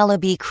at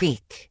Callabee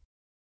Creek.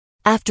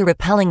 After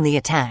repelling the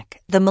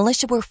attack, the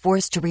militia were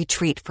forced to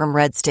retreat from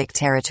Red Stick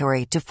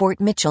territory to Fort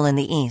Mitchell in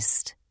the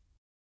east.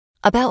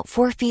 About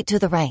 4 feet to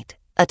the right,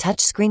 a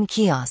touchscreen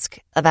kiosk,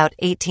 about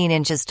 18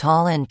 inches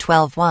tall and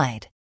 12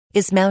 wide,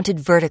 is mounted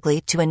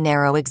vertically to a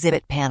narrow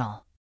exhibit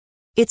panel.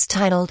 It's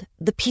titled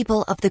The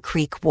People of the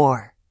Creek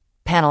War.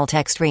 Panel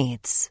text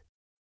reads,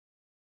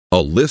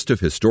 A list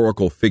of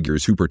historical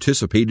figures who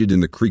participated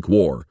in the Creek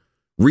War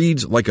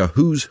reads like a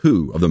who's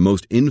who of the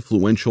most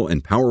influential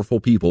and powerful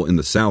people in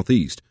the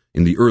Southeast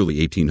in the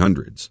early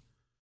 1800s.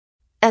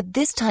 At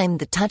this time,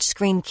 the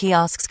touchscreen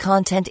kiosk's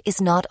content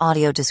is not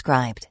audio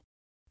described.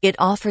 It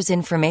offers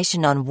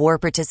information on war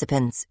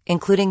participants,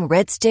 including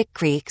Red Stick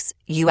Creeks,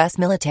 U.S.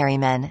 military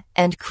men,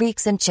 and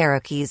Creeks and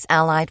Cherokees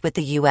allied with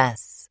the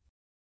U.S.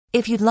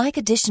 If you'd like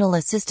additional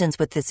assistance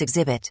with this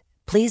exhibit,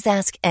 please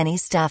ask any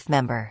staff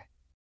member.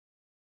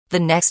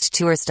 The next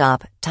tour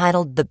stop,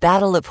 titled The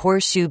Battle of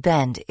Horseshoe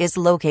Bend, is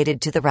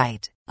located to the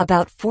right,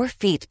 about 4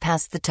 feet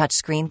past the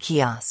touchscreen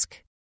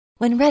kiosk.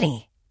 When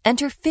ready,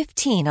 enter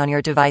 15 on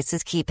your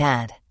device's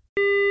keypad.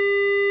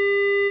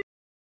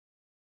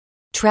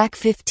 Track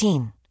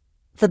 15.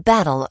 The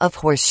Battle of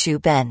Horseshoe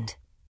Bend.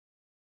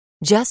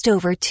 Just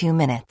over 2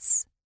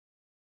 minutes.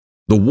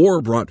 The war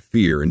brought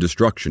fear and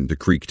destruction to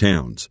Creek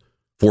towns,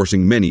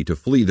 forcing many to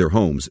flee their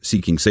homes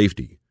seeking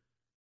safety.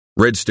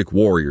 Red Stick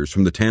warriors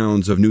from the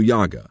towns of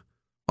Nuyaga,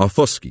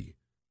 Afuskee,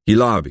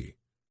 Hilabi,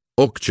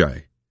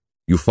 Okchai,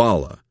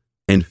 Eufaula,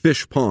 and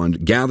Fish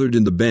Pond gathered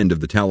in the bend of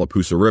the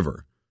Tallapoosa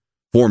River,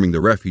 forming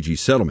the refugee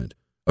settlement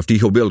of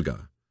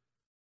Tihobilga.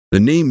 The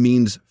name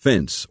means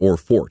fence or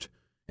fort,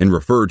 and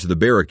referred to the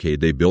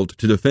barricade they built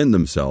to defend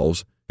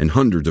themselves and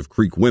hundreds of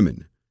Creek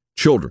women,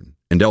 children,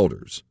 and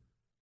elders.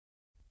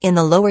 In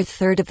the lower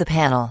third of the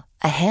panel,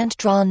 a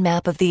hand-drawn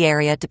map of the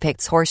area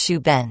depicts Horseshoe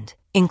Bend,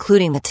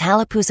 including the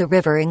Tallapoosa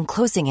River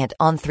enclosing it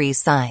on 3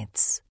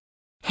 sides.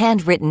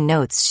 Handwritten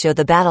notes show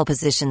the battle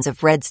positions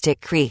of Red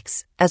Stick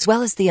Creeks, as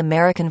well as the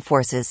American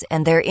forces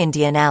and their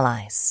Indian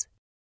allies.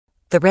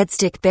 The Red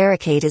Stick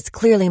Barricade is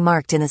clearly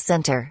marked in the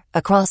center,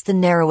 across the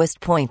narrowest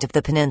point of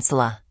the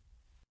peninsula.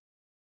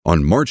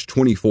 On March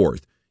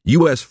 24th,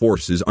 U.S.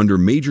 forces under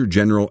Major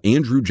General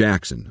Andrew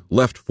Jackson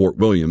left Fort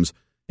Williams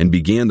and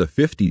began the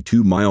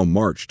 52-mile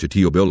march to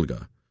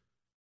Teobilga.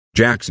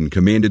 Jackson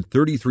commanded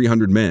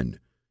 3,300 men,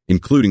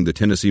 including the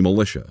Tennessee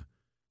Militia,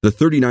 the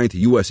 39th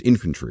U.S.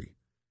 Infantry,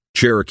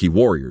 Cherokee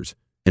Warriors,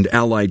 and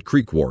Allied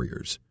Creek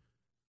Warriors.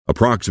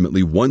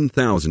 Approximately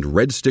 1,000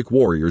 Red Stick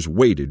warriors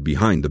waited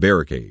behind the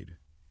barricade.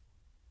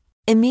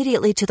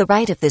 Immediately to the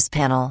right of this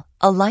panel,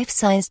 a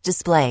life-sized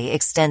display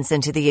extends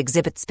into the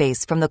exhibit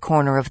space from the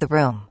corner of the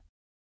room.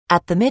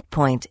 At the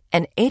midpoint,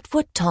 an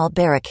 8-foot-tall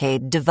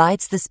barricade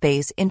divides the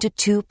space into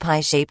two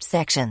pie-shaped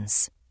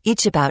sections,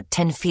 each about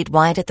 10 feet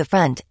wide at the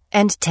front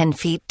and 10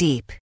 feet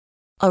deep.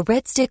 A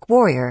Red Stick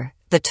warrior,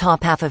 the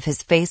top half of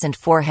his face and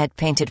forehead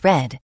painted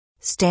red,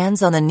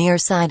 stands on the near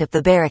side of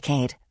the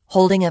barricade,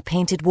 holding a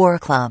painted war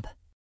club.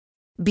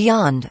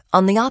 Beyond,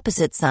 on the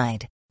opposite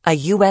side, a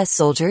U.S.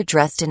 soldier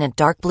dressed in a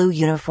dark blue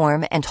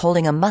uniform and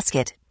holding a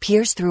musket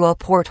peers through a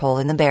porthole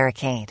in the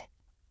barricade.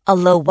 A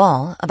low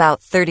wall,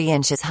 about 30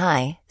 inches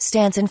high,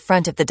 stands in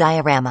front of the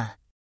diorama.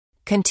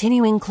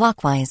 Continuing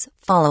clockwise,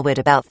 follow it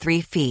about 3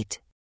 feet.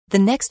 The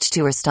next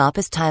tour stop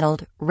is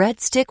titled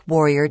Red Stick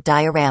Warrior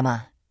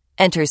Diorama.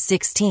 Enter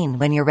 16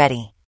 when you're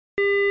ready.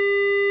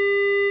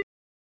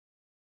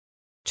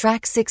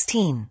 Track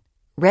 16,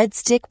 Red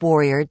Stick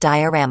Warrior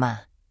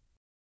Diorama.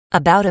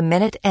 About a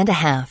minute and a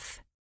half.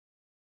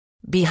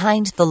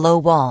 Behind the low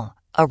wall,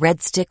 a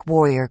Red Stick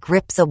warrior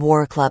grips a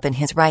war club in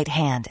his right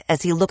hand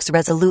as he looks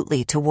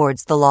resolutely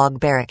towards the log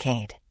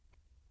barricade.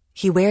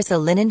 He wears a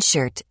linen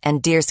shirt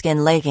and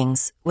deerskin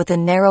leggings with a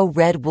narrow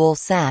red wool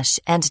sash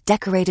and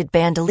decorated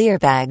bandolier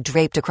bag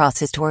draped across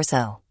his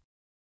torso.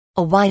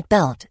 A wide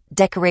belt,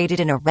 decorated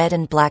in a red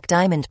and black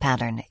diamond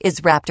pattern,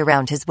 is wrapped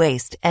around his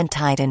waist and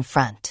tied in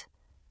front.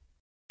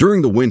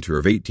 During the winter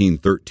of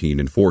 1813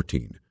 and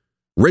 14,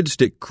 Red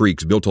Stick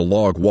Creeks built a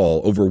log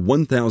wall over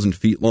 1,000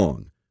 feet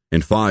long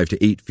and 5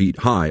 to 8 feet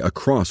high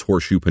across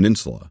Horseshoe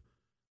Peninsula.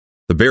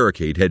 The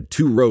barricade had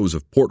 2 rows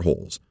of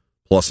portholes,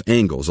 plus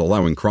angles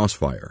allowing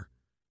crossfire.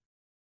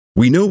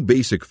 We know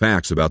basic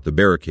facts about the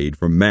barricade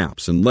from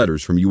maps and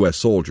letters from U.S.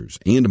 soldiers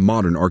and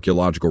modern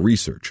archaeological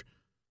research.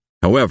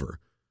 However,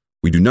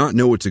 we do not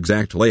know its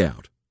exact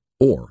layout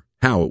or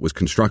how it was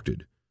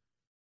constructed.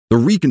 The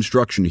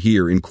reconstruction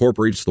here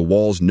incorporates the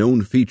wall's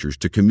known features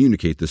to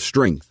communicate the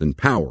strength and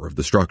power of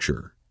the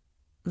structure.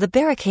 The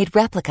barricade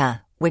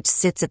replica, which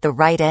sits at the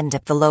right end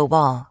of the low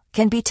wall,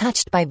 can be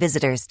touched by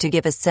visitors to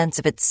give a sense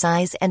of its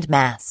size and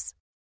mass.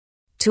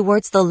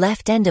 Towards the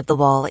left end of the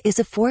wall is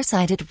a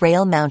 4-sided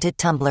rail-mounted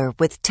tumbler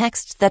with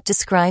text that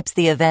describes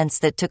the events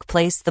that took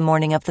place the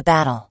morning of the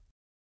battle.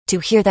 To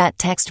hear that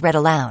text read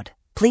aloud,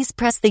 please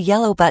press the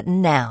yellow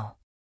button now.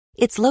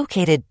 It's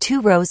located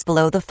 2 rows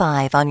below the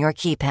 5 on your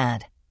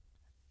keypad.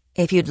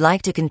 If you'd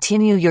like to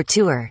continue your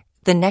tour,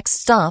 the next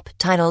stop,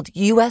 titled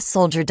U.S.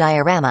 Soldier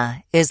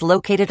Diorama, is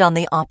located on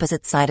the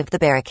opposite side of the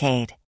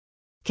barricade.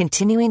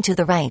 Continuing to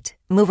the right,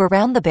 move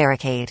around the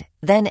barricade,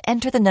 then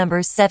enter the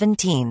number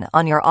 17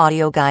 on your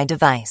audio guide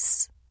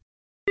device.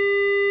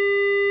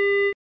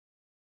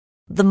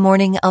 The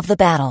morning of the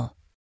battle.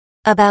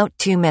 About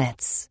 2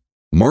 minutes.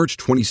 March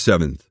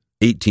 27th,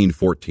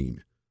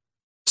 1814.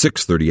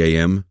 6:30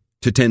 a.m.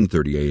 to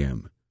 10:30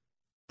 a.m.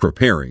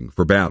 Preparing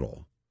for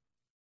battle.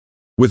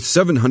 With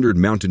 700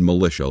 mounted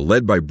militia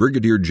led by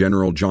Brigadier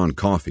General John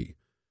Coffee,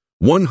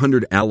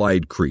 100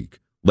 Allied Creek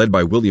led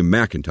by William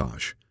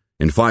McIntosh,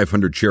 and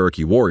 500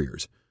 Cherokee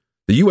warriors,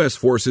 the U.S.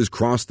 forces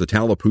crossed the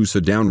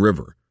Tallapoosa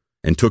downriver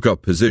and took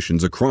up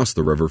positions across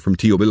the river from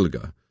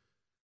Teobilga.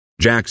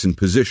 Jackson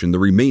positioned the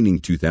remaining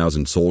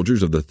 2,000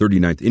 soldiers of the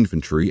 39th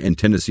Infantry and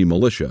Tennessee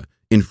Militia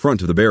in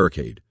front of the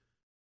barricade.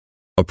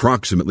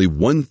 Approximately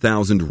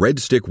 1,000 Red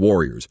Stick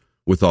warriors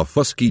with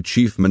Ofuskie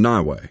Chief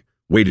Manawe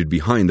waited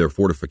behind their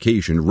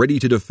fortification ready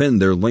to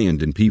defend their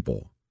land and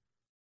people.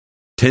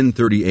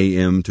 10:30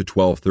 a.m. to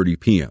 12:30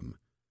 p.m.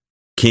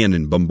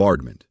 Cannon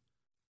bombardment.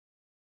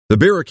 The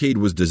barricade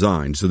was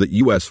designed so that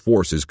U.S.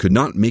 forces could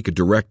not make a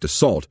direct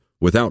assault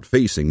without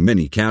facing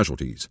many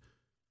casualties.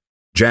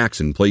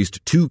 Jackson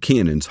placed 2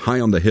 cannons high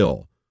on the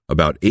hill,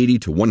 about 80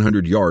 to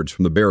 100 yards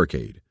from the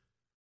barricade.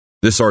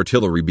 This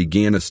artillery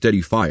began a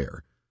steady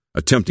fire,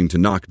 attempting to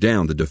knock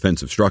down the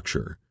defensive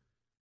structure.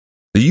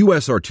 The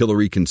U.S.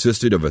 artillery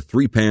consisted of a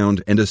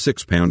 3-pound and a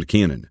 6-pound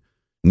cannon,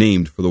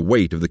 named for the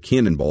weight of the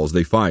cannonballs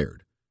they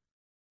fired.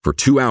 For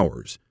 2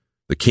 hours,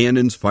 the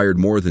cannons fired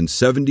more than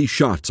 70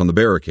 shots on the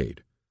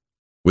barricade,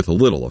 with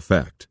little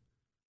effect.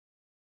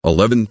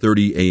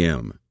 11:30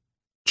 a.m.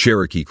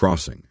 Cherokee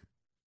Crossing.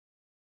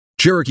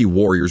 Cherokee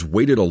warriors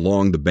waited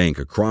along the bank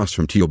across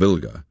from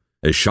Teobilga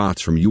as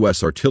shots from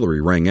U.S. artillery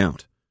rang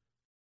out.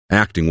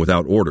 Acting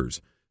without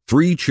orders,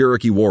 3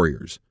 Cherokee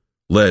warriors,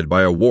 led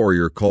by a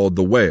warrior called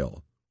the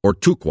Whale, or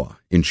Tukwa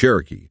in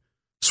Cherokee,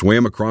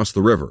 swam across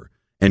the river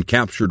and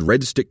captured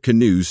Red Stick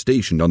canoes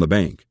stationed on the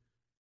bank.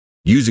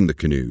 Using the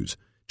canoes,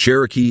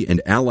 Cherokee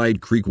and Allied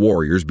Creek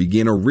warriors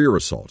began a rear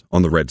assault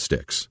on the Red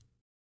Sticks.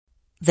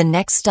 The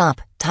next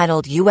stop,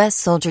 titled U.S.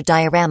 Soldier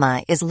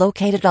Diorama, is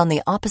located on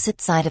the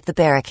opposite side of the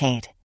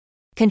barricade.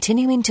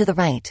 Continuing to the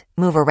right,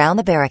 move around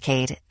the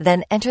barricade,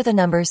 then enter the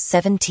number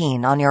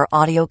 17 on your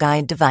audio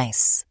guide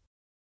device.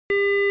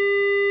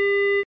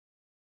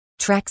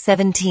 Track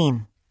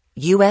 17,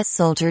 U.S.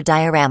 Soldier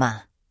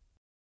Diorama.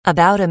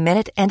 About a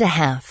minute and a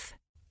half.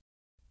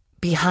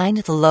 Behind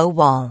the low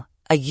wall,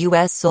 a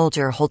U.S.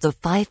 soldier holds a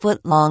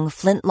 5-foot-long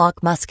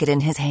flintlock musket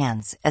in his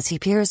hands as he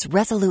peers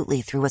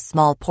resolutely through a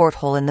small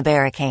porthole in the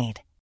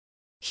barricade.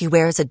 He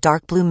wears a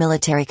dark blue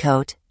military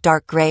coat,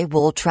 dark gray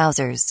wool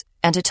trousers,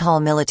 and a tall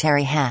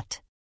military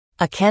hat.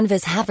 A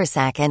canvas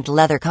haversack and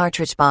leather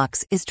cartridge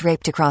box is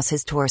draped across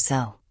his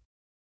torso.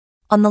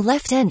 On the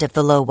left end of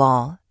the low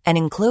wall, an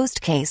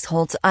enclosed case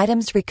holds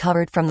items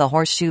recovered from the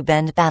Horseshoe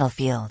Bend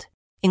battlefield,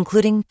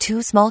 including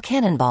 2 small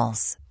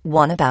cannonballs,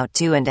 one about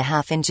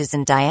 2.5 inches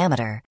in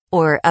diameter,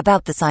 or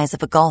about the size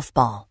of a golf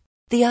ball.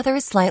 The other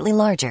is slightly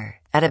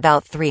larger, at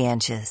about 3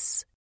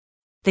 inches.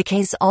 The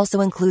case also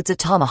includes a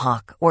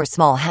tomahawk or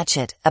small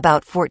hatchet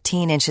about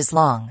 14 inches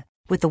long,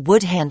 with a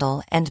wood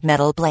handle and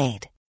metal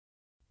blade.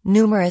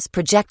 Numerous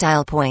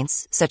projectile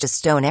points, such as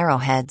stone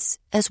arrowheads,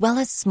 as well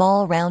as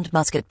small round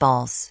musket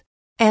balls.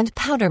 And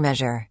powder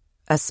measure,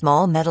 a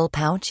small metal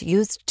pouch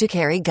used to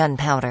carry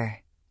gunpowder.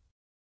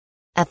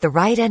 At the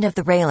right end of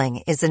the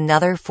railing is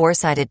another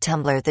 4-sided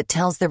tumbler that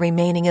tells the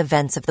remaining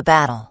events of the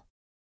battle.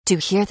 To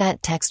hear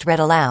that text read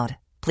aloud,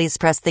 please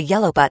press the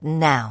yellow button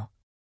now.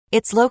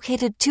 It's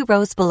located 2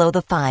 rows below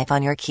the 5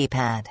 on your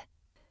keypad.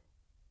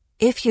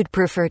 If you'd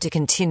prefer to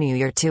continue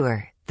your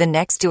tour, the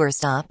next tour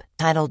stop,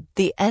 titled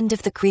The End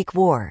of the Creek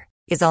War,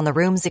 is on the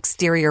room's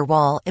exterior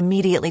wall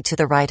immediately to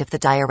the right of the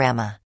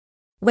diorama.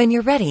 When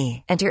you're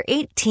ready, enter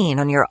 18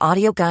 on your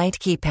audio guide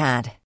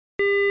keypad.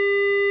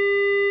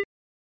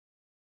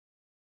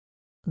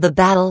 The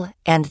Battle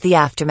and the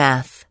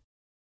Aftermath.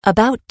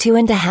 About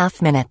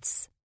 2.5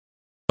 minutes.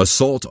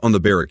 Assault on the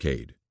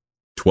barricade,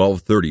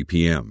 12:30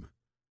 p.m.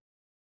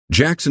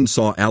 Jackson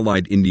saw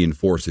Allied Indian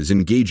forces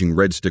engaging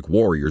Red Stick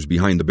warriors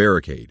behind the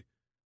barricade.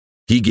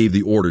 He gave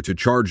the order to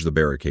charge the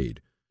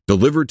barricade,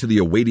 delivered to the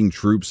awaiting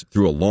troops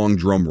through a long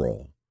drum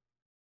roll.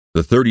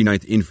 The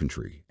 39th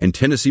Infantry and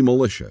Tennessee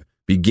Militia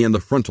began the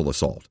frontal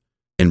assault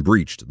and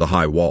breached the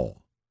high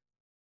wall.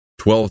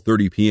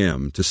 12:30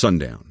 p.m. to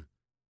sundown.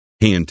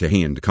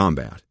 Hand-to-hand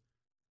combat.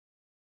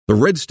 The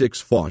Red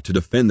Sticks fought to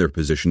defend their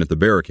position at the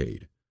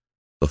barricade.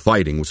 The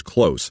fighting was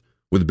close,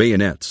 with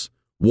bayonets,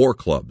 war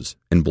clubs,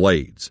 and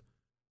blades.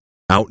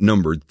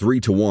 Outnumbered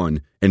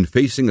 3-1 and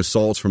facing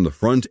assaults from the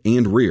front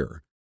and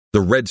rear,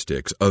 the Red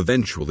Sticks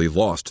eventually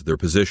lost their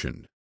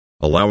position,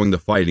 allowing the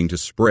fighting to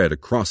spread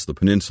across the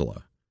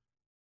peninsula.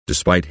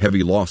 Despite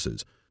heavy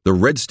losses, the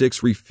Red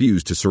Sticks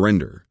refused to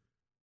surrender.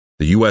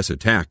 The U.S.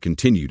 attack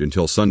continued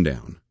until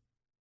sundown.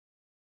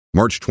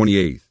 March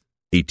 28,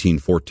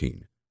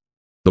 1814,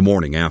 the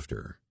morning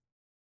after.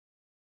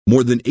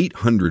 More than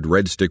 800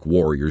 Red Stick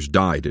warriors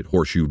died at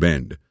Horseshoe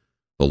Bend,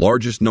 the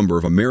largest number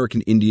of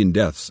American Indian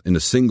deaths in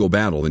a single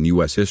battle in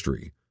U.S.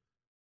 history.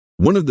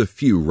 One of the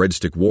few Red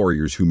Stick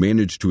warriors who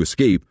managed to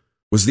escape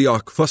was the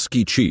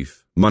Okfuskee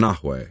chief,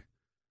 Manahwe.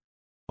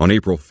 On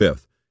April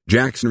 5th,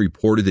 Jackson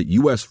reported that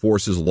U.S.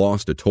 forces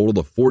lost a total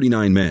of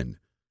 49 men,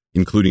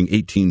 including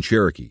 18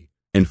 Cherokee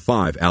and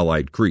 5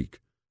 Allied Creek.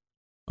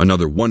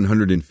 Another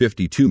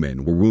 152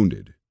 men were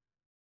wounded.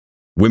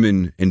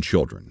 Women and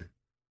children.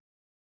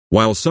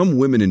 While some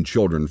women and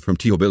children from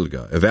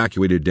Teobilga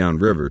evacuated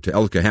downriver to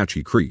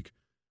Elkahatchee Creek,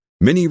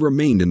 many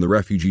remained in the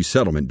refugee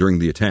settlement during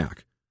the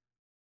attack.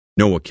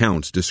 No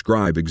accounts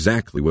describe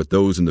exactly what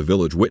those in the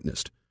village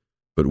witnessed,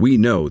 but we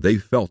know they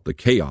felt the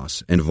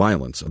chaos and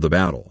violence of the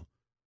battle.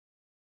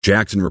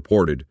 Jackson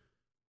reported,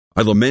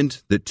 "I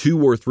lament that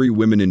 2 or 3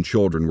 women and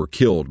children were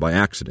killed by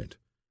accident."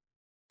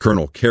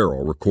 Colonel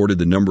Carroll recorded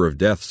the number of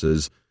deaths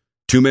as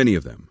too many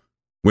of them,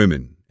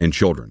 women and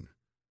children.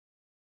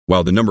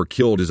 While the number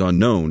killed is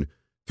unknown,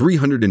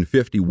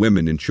 350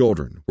 women and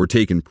children were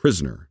taken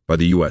prisoner by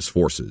the U.S.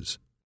 forces.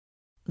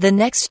 The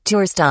next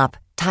tour stop,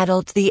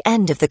 titled The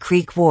End of the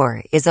Creek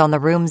War, is on the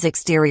room's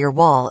exterior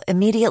wall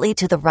immediately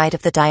to the right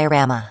of the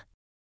diorama.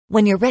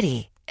 When you're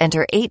ready,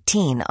 enter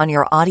 18 on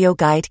your audio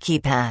guide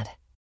keypad.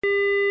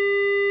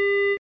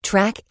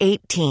 Track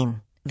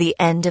 18, The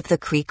End of the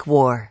Creek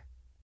War.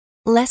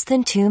 Less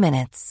than 2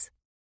 minutes.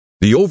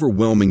 The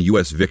overwhelming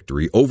U.S.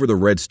 victory over the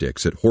Red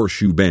Sticks at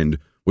Horseshoe Bend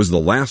was the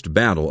last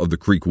battle of the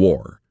Creek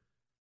War.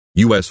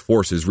 U.S.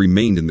 forces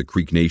remained in the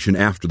Creek Nation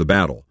after the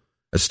battle,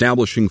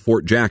 establishing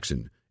Fort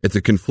Jackson at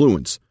the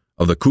confluence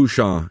of the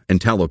Cushaw and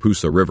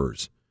Tallapoosa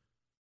rivers.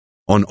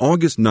 On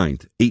August 9,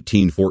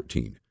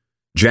 1814,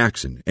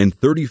 Jackson and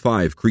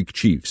 35 Creek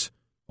chiefs,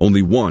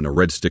 only one a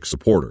Red Stick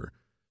supporter,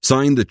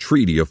 signed the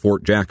Treaty of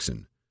Fort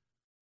Jackson.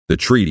 The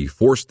treaty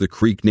forced the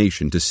Creek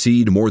Nation to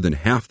cede more than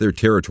half their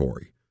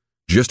territory,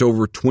 just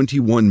over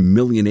 21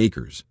 million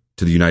acres,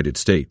 to the United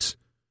States.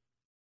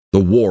 The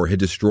war had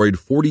destroyed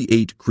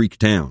 48 Creek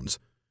towns,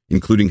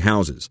 including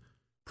houses,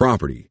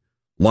 property,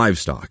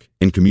 livestock,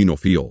 and communal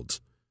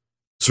fields.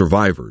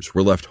 Survivors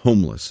were left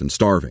homeless and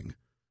starving.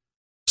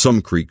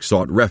 Some Creeks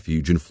sought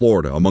refuge in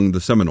Florida among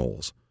the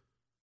Seminoles.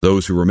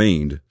 Those who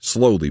remained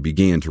slowly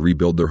began to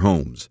rebuild their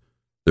homes,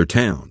 their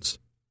towns,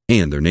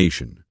 and their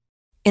nation.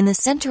 In the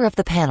center of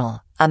the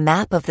panel, a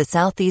map of the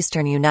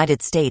southeastern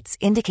United States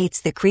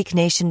indicates the Creek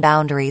Nation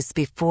boundaries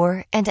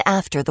before and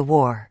after the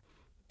war.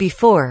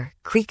 Before,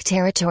 Creek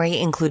territory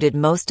included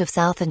most of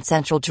south and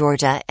central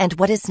Georgia and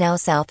what is now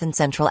south and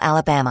central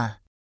Alabama.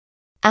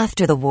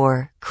 After the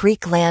war,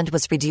 Creek land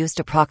was reduced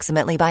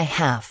approximately by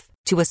half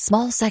to a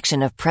small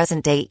section of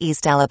present-day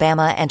East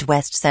Alabama and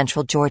west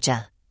central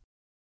Georgia.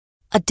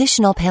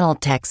 Additional panel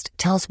text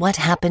tells what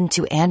happened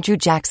to Andrew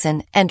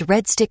Jackson and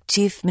Red Stick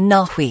Chief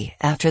Menahui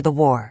after the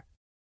war.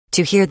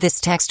 To hear this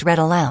text read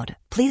aloud,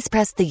 please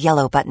press the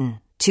yellow button,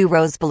 2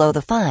 rows below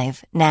the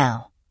 5,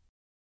 now.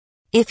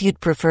 If you'd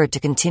prefer to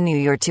continue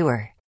your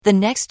tour, the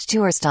next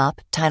tour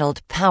stop,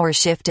 titled Power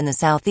Shift in the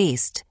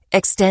Southeast,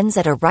 extends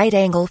at a right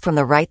angle from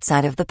the right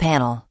side of the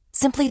panel.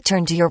 Simply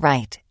turn to your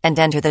right and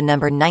enter the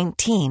number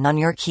 19 on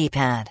your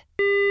keypad.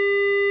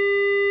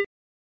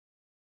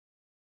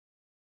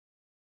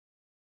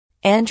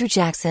 Andrew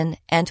Jackson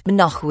and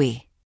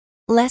Menahui.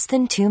 Less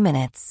than 2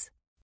 minutes.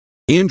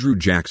 Andrew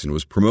Jackson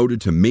was promoted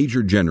to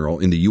Major General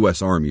in the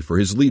U.S. Army for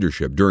his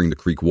leadership during the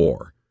Creek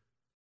War.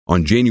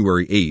 On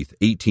January 8,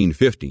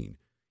 1815,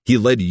 he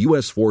led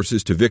U.S.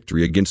 forces to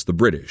victory against the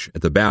British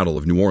at the Battle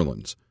of New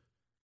Orleans.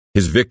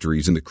 His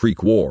victories in the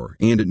Creek War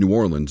and at New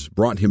Orleans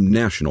brought him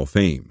national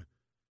fame.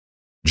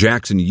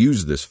 Jackson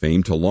used this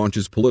fame to launch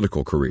his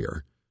political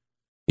career.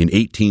 In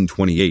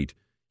 1828,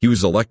 he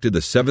was elected the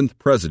 7th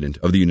President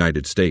of the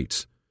United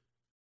States.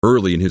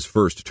 Early in his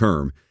first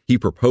term, he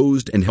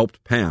proposed and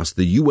helped pass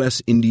the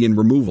U.S. Indian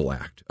Removal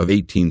Act of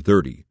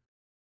 1830.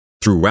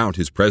 Throughout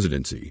his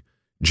presidency,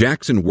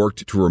 Jackson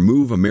worked to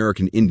remove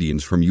American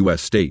Indians from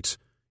U.S. states,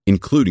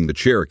 including the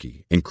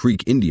Cherokee and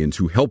Creek Indians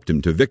who helped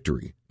him to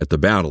victory at the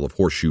Battle of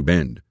Horseshoe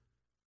Bend.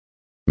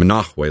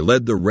 Menahui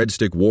led the Red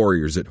Stick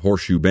Warriors at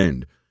Horseshoe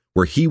Bend,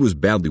 where he was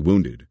badly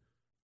wounded.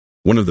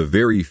 One of the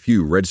very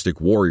few Red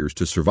Stick warriors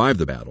to survive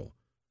the battle,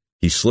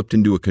 he slipped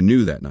into a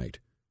canoe that night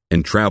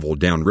and traveled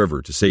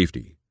downriver to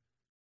safety.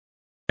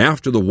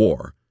 After the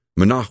war,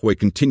 Menahui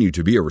continued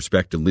to be a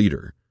respected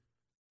leader.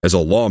 As a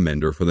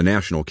lawmender for the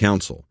National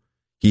Council,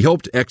 he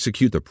helped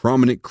execute the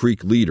prominent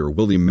Creek leader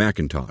William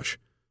McIntosh,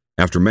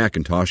 after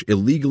McIntosh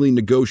illegally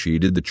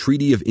negotiated the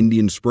Treaty of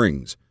Indian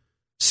Springs,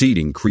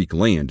 ceding Creek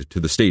land to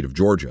the state of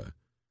Georgia.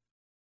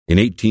 In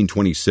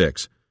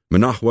 1826,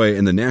 Menahui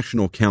and the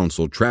National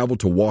Council traveled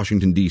to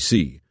Washington,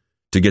 D.C.,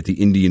 to get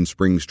the Indian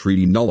Springs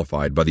Treaty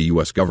nullified by the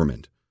U.S.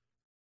 government.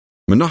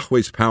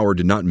 Menahui's power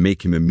did not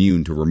make him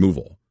immune to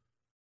removal.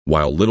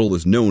 While little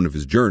is known of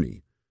his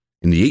journey,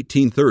 in the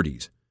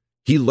 1830s,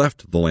 he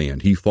left the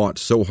land he fought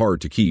so hard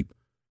to keep,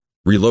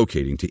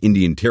 relocating to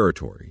Indian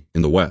Territory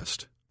in the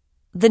West.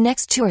 The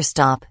next tour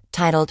stop,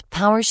 titled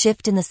Power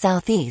Shift in the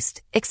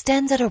Southeast,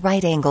 extends at a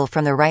right angle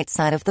from the right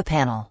side of the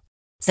panel.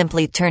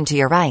 Simply turn to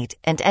your right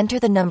and enter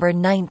the number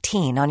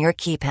 19 on your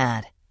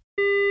keypad.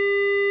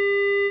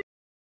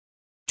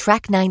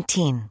 Track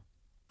 19.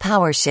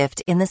 Power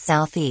Shift in the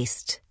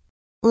Southeast.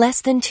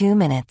 Less than 2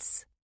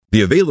 minutes.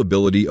 The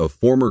availability of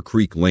former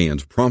Creek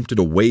lands prompted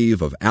a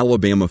wave of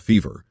Alabama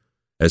fever,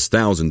 as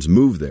thousands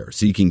moved there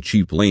seeking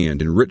cheap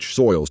land and rich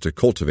soils to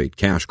cultivate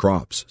cash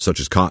crops, such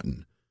as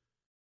cotton.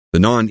 The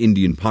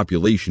non-Indian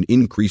population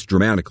increased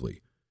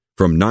dramatically,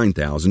 from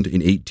 9,000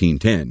 in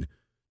 1810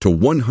 to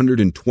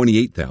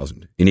 128,000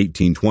 in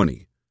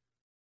 1820.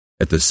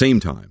 At the same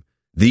time,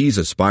 these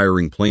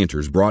aspiring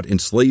planters brought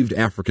enslaved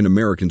African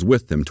Americans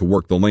with them to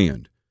work the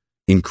land,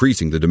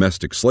 increasing the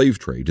domestic slave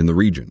trade in the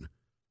region.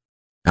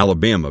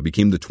 Alabama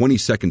became the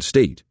 22nd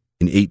state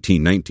in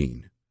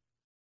 1819.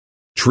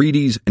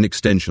 Treaties and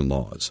extension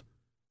laws.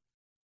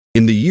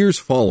 In the years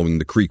following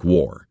the Creek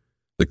War,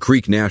 the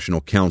Creek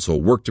National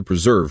Council worked to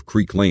preserve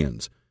Creek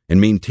lands and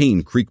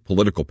maintain Creek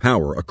political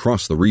power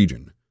across the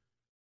region.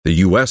 The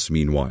U.S.,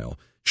 meanwhile,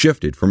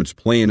 shifted from its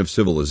plan of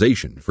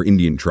civilization for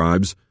Indian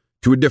tribes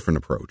to a different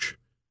approach: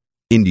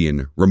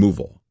 Indian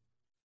removal.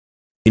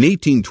 In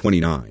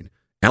 1829,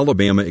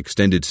 Alabama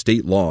extended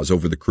state laws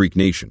over the Creek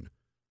Nation,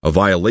 a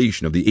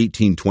violation of the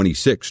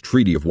 1826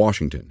 Treaty of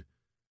Washington.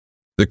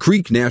 The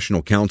Creek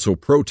National Council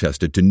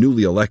protested to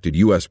newly elected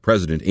U.S.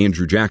 President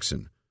Andrew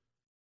Jackson.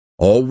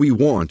 All we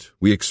want,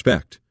 we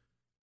expect,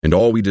 and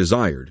all we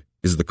desired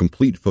is the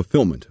complete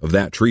fulfillment of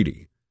that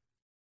treaty.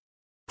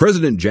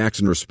 President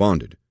Jackson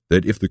responded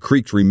that if the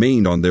Creeks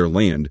remained on their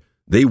land,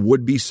 they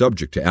would be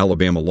subject to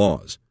Alabama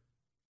laws,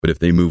 but if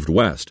they moved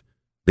west,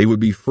 they would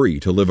be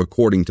free to live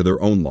according to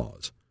their own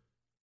laws.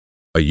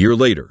 A year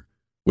later,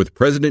 with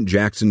President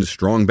Jackson's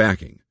strong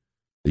backing,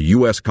 the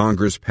U.S.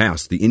 Congress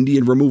passed the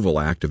Indian Removal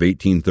Act of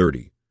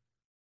 1830.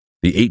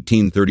 The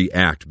 1830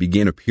 Act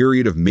began a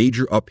period of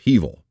major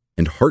upheaval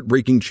and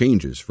heartbreaking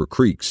changes for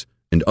Creeks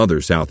and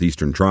other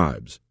southeastern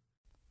tribes.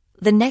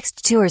 The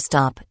next tour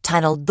stop,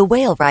 titled The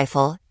Whale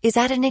Rifle, is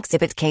at an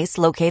exhibit case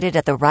located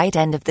at the right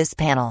end of this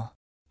panel.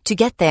 To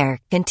get there,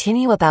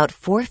 continue about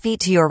 4 feet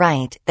to your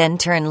right, then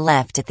turn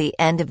left at the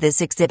end of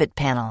this exhibit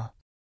panel.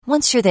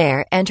 Once you're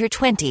there, enter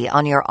 20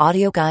 on your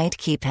audio guide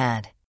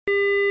keypad.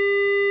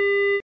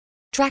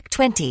 Track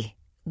 20,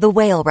 The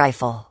Whale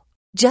Rifle.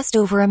 Just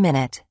over a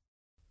minute.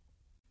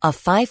 A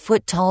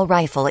 5-foot-tall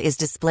rifle is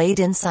displayed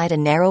inside a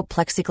narrow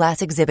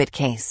plexiglass exhibit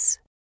case.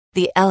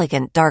 The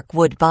elegant dark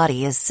wood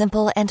body is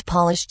simple and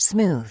polished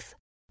smooth,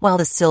 while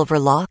the silver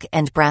lock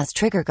and brass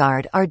trigger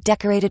guard are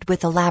decorated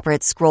with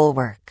elaborate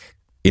scrollwork.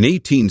 In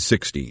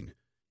 1816,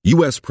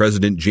 U.S.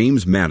 President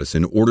James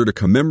Madison ordered a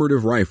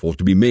commemorative rifle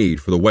to be made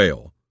for the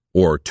whale,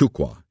 or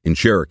Tuqua, in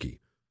Cherokee,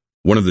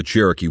 one of the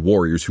Cherokee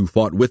warriors who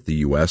fought with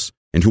the U.S.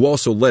 and who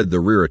also led the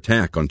rear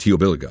attack on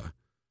Teobiliga.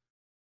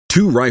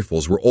 2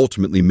 rifles were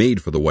ultimately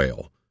made for the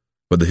whale,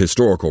 but the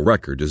historical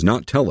record does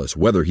not tell us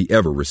whether he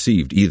ever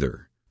received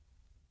either.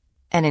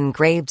 An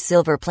engraved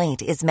silver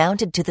plate is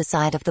mounted to the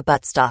side of the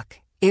buttstock.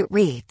 It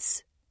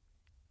reads,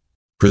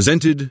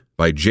 Presented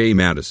by J.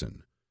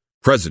 Madison,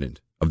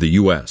 President of the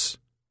U.S.,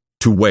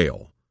 to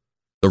Whale,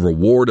 the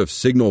reward of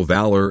signal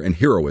valor and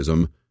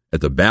heroism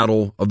at the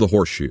Battle of the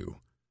Horseshoe,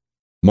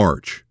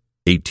 March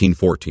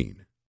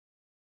 1814.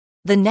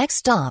 The next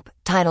stop,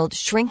 titled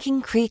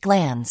Shrinking Creek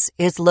Lands,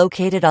 is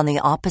located on the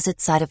opposite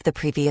side of the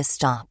previous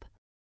stop.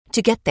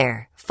 To get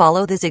there,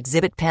 follow this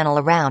exhibit panel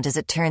around as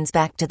it turns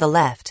back to the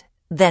left.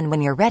 Then,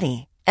 when you're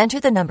ready, enter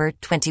the number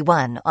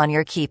 21 on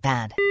your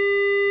keypad.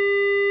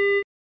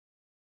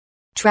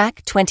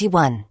 Track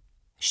 21,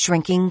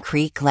 Shrinking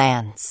Creek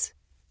Lands.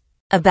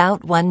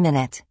 About 1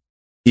 minute.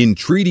 In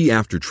treaty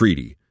after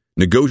treaty,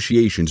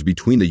 negotiations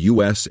between the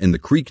U.S. and the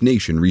Creek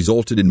Nation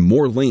resulted in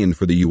more land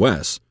for the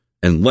U.S.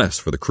 and less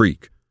for the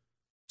Creek.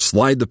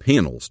 Slide the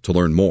panels to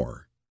learn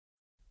more.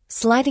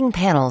 Sliding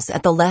panels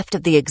at the left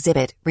of the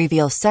exhibit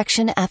reveal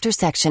section after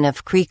section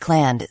of Creek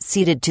land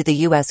ceded to the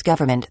U.S.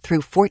 government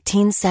through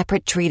 14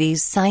 separate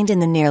treaties signed in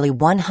the nearly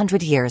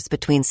 100 years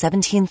between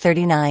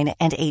 1739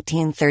 and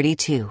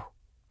 1832.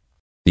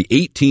 The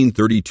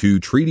 1832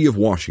 Treaty of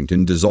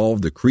Washington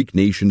dissolved the Creek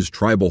Nation's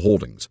tribal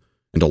holdings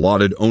and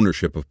allotted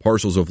ownership of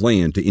parcels of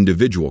land to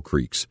individual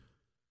Creeks.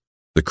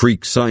 The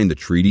Creeks signed the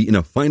treaty in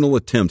a final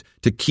attempt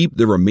to keep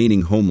their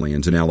remaining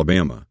homelands in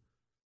Alabama.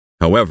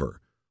 However,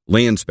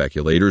 land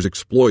speculators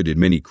exploited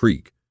many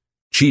Creek,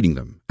 cheating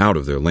them out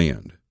of their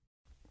land.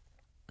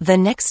 The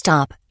next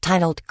stop,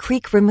 titled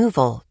Creek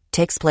Removal,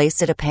 takes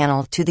place at a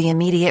panel to the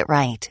immediate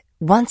right,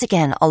 once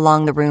again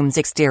along the room's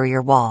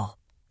exterior wall.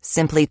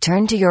 Simply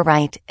turn to your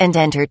right and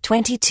enter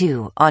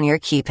 22 on your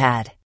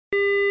keypad.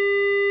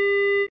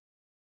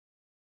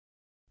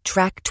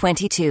 Track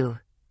 22,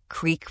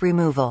 Creek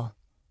Removal.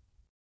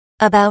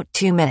 About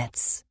 2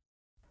 minutes.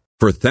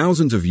 For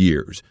thousands of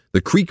years,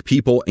 the Creek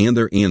people and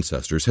their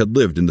ancestors had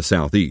lived in the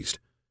Southeast.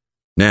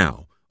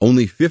 Now,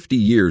 only 50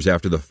 years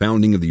after the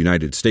founding of the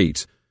United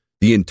States,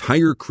 the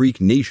entire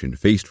Creek Nation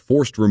faced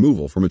forced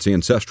removal from its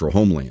ancestral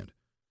homeland.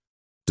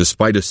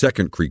 Despite a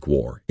second Creek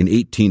War in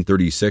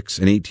 1836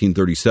 and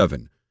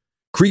 1837,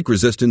 Creek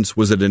resistance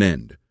was at an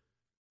end.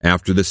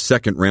 After this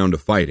second round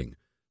of fighting,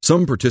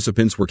 some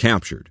participants were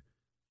captured,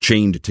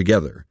 chained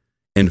together,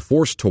 and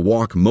forced to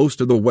walk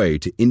most of the way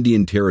to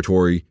Indian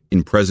Territory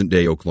in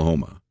present-day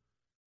Oklahoma.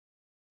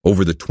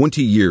 Over the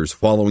 20 years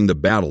following the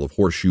Battle of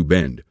Horseshoe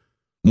Bend,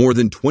 more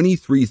than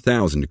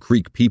 23,000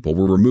 Creek people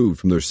were removed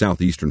from their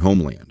southeastern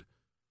homeland.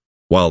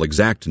 While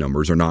exact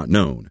numbers are not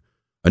known,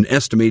 an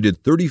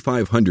estimated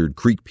 3,500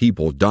 Creek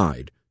people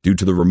died due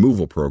to the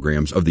removal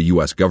programs of the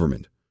U.S.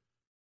 government.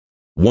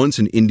 Once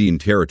in Indian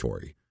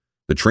Territory,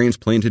 the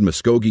transplanted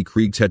Muskogee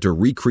Creeks had to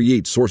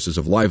recreate sources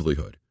of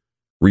livelihood,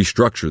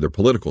 restructure their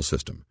political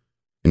system,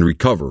 and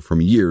recover from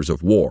years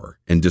of war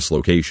and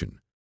dislocation.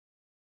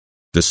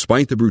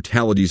 Despite the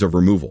brutalities of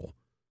removal,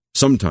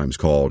 sometimes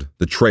called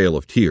the Trail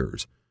of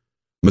Tears,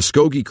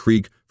 Muskogee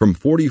Creek from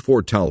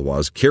 44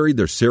 Talwas carried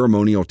their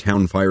ceremonial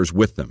town fires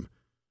with them,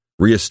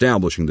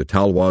 reestablishing the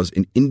Talwas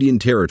in Indian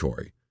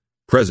Territory,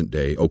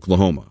 present-day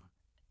Oklahoma.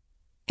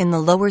 In the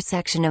lower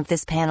section of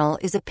this panel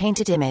is a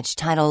painted image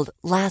titled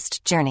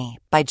Last Journey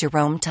by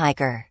Jerome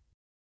Tiger.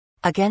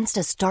 Against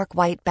a stark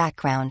white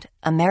background,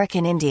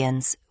 American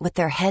Indians, with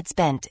their heads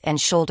bent and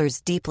shoulders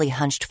deeply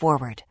hunched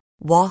forward,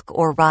 walk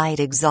or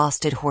ride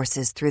exhausted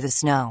horses through the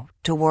snow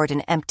toward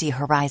an empty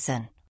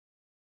horizon.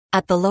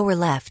 At the lower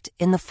left,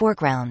 in the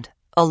foreground,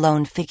 a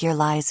lone figure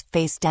lies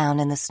face down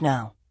in the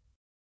snow.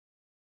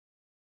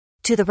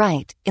 To the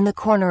right, in the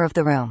corner of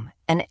the room,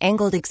 an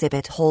angled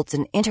exhibit holds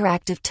an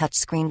interactive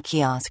touchscreen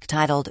kiosk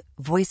titled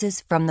Voices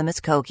from the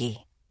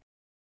Muskogee.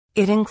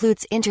 It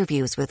includes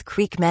interviews with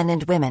Creek men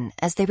and women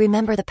as they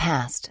remember the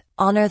past,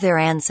 honor their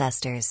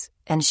ancestors,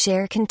 and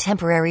share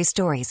contemporary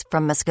stories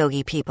from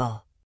Muskogee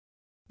people.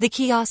 The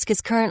kiosk is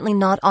currently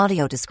not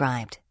audio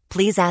described.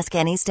 Please ask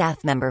any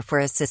staff member for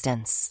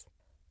assistance.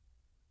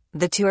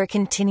 The tour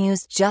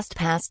continues just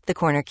past the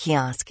corner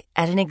kiosk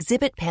at an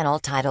exhibit panel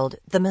titled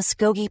The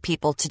Muskogee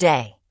People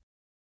Today.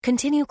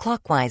 Continue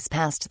clockwise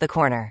past the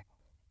corner.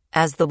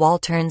 As the wall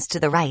turns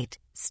to the right,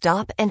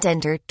 stop and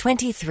enter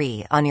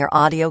 23 on your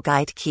audio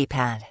guide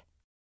keypad.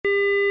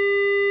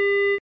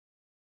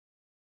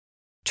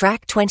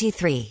 Track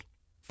 23.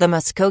 The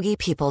Muskogee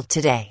People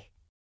Today.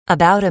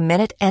 About a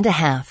minute and a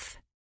half.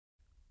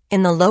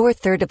 In the lower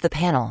third of the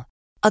panel,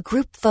 a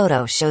group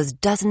photo shows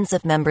dozens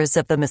of members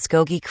of the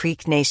Muskogee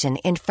Creek Nation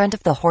in front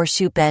of the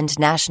Horseshoe Bend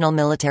National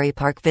Military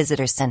Park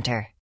Visitor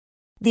Center.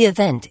 The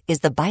event is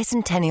the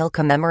bicentennial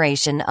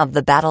commemoration of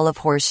the Battle of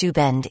Horseshoe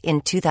Bend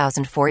in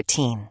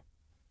 2014.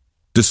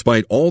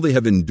 Despite all they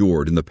have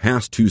endured in the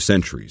past 2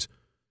 centuries,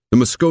 the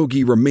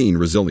Muskogee remain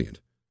resilient.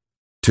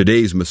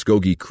 Today's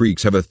Muskogee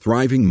Creeks have a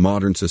thriving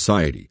modern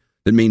society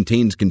that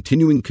maintains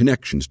continuing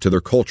connections to their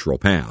cultural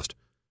past.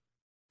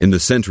 In the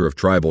center of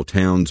tribal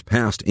towns,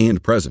 past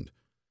and present,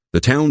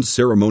 the town's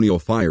ceremonial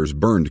fires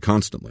burned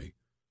constantly.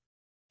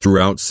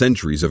 Throughout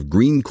centuries of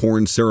green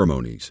corn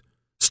ceremonies,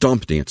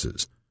 stomp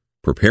dances,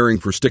 preparing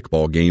for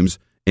stickball games,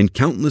 and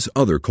countless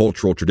other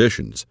cultural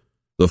traditions,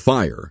 the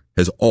fire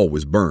has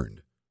always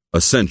burned,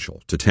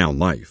 essential to town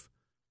life.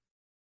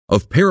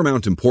 Of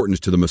paramount importance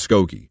to the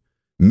Muskogee,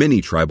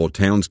 many tribal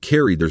towns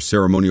carried their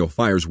ceremonial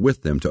fires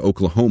with them to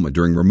Oklahoma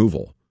during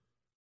removal.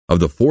 Of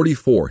the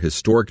 44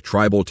 historic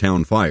tribal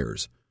town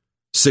fires,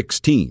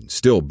 16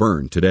 still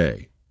burn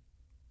today.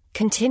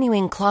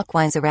 Continuing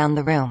clockwise around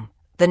the room,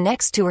 the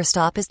next tour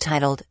stop is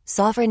titled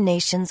Sovereign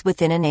Nations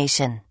Within a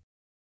Nation.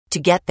 To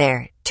get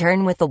there,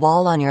 turn with the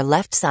wall on your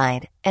left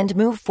side and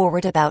move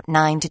forward about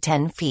 9 to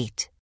 10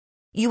 feet.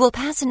 You will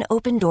pass an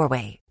open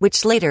doorway,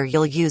 which later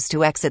you'll use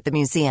to exit the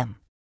museum.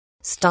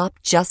 Stop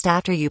just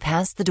after you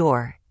pass the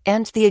door,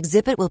 and the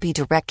exhibit will be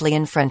directly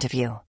in front of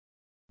you.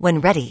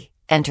 When ready,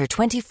 enter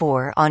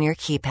 24 on your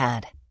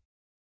keypad.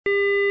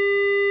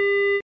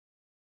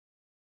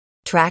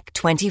 Track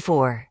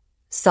 24.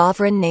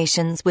 Sovereign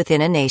Nations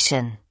Within a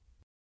Nation.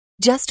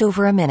 Just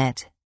over a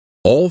minute.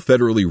 All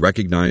federally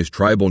recognized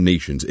tribal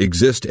nations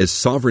exist as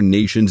sovereign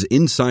nations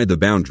inside the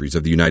boundaries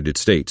of the United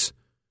States.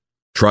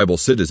 Tribal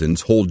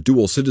citizens hold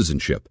dual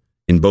citizenship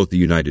in both the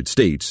United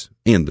States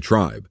and the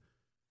tribe.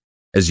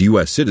 As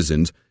U.S.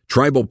 citizens,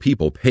 tribal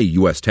people pay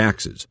U.S.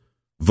 taxes,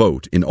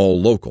 vote in all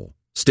local,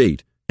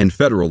 state, and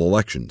federal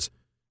elections,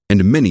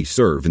 and many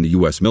serve in the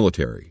U.S.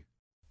 military.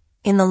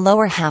 In the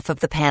lower half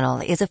of the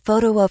panel is a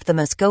photo of the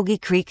Muskogee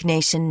Creek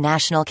Nation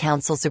National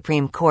Council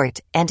Supreme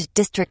Court and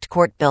District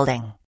Court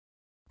building.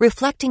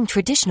 Reflecting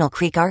traditional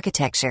Creek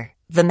architecture,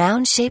 the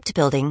mound-shaped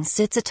building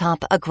sits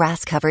atop a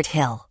grass-covered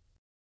hill.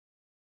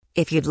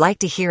 If you'd like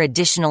to hear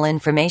additional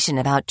information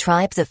about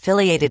tribes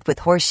affiliated with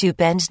Horseshoe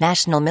Bend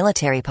National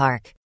Military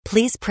Park,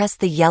 please press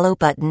the yellow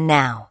button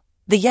now.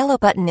 The yellow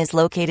button is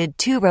located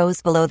 2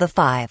 rows below the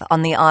 5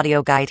 on the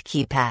audio guide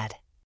keypad.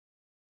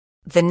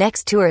 The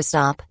next tour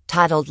stop,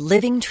 titled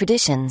Living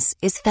Traditions,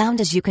 is found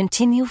as you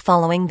continue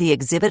following the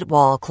exhibit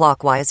wall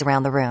clockwise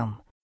around the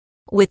room.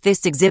 With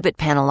this exhibit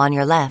panel on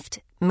your left,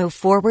 move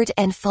forward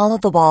and follow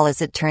the wall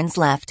as it turns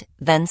left,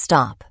 then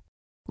stop.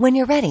 When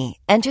you're ready,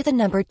 enter the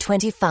number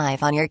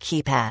 25 on your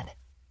keypad.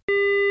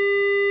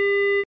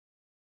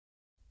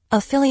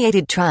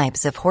 Affiliated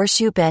Tribes of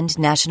Horseshoe Bend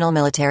National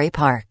Military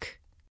Park.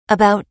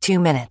 About 2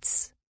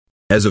 minutes.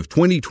 As of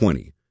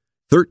 2020,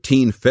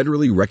 13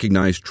 federally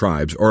recognized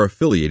tribes are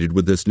affiliated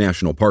with this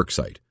national park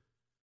site.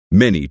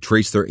 Many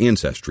trace their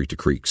ancestry to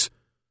Creeks.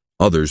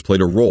 Others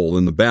played a role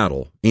in the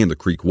battle and the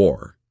Creek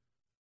War.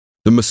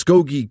 The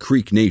Muskogee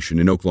Creek Nation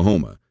in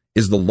Oklahoma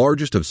is the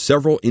largest of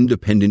several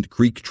independent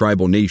Creek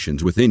tribal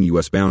nations within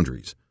U.S.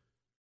 boundaries.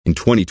 In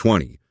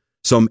 2020,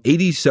 some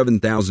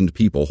 87,000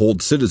 people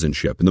hold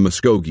citizenship in the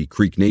Muskogee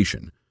Creek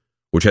Nation,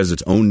 which has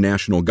its own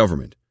national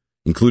government,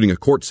 including a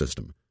court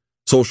system,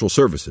 social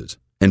services,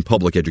 and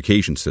public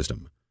education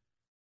system.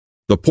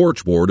 The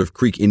Porch Board of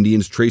Creek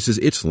Indians traces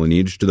its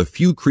lineage to the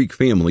few Creek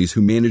families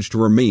who managed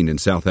to remain in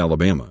South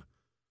Alabama.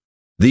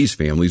 These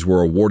families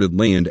were awarded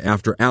land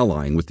after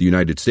allying with the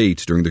United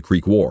States during the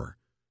Creek War.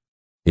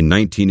 In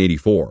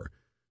 1984,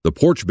 the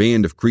Porch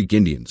Band of Creek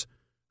Indians,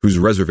 whose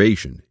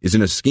reservation is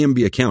in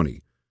Escambia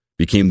County,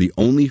 became the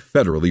only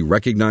federally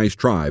recognized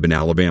tribe in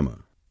Alabama.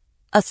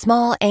 A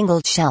small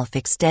angled shelf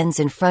extends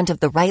in front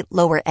of the right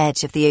lower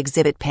edge of the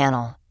exhibit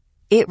panel.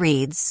 It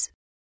reads,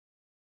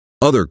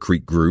 Other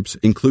Creek groups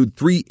include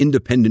 3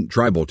 independent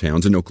tribal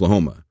towns in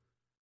Oklahoma: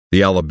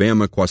 the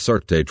Alabama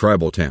Quasarte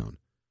Tribal Town,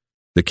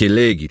 the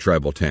Kelegi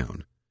Tribal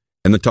Town,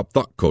 and the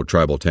Topthotco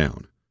Tribal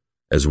Town,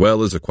 as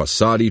well as the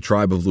Quasadi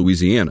Tribe of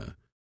Louisiana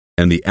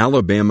and the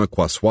Alabama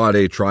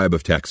Quaswade Tribe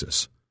of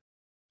Texas.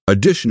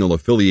 Additional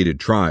affiliated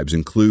tribes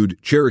include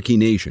Cherokee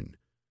Nation,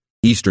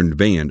 Eastern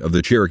Band of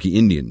the Cherokee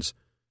Indians,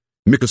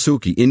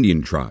 Miccosukee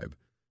Indian Tribe,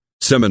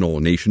 Seminole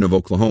Nation of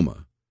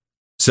Oklahoma,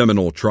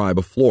 Seminole Tribe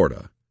of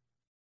Florida,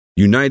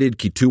 United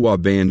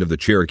Kituwa Band of the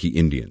Cherokee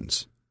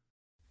Indians.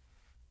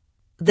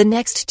 The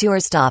next tour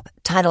stop,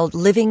 titled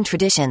Living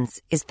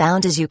Traditions, is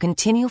found as you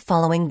continue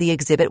following the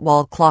exhibit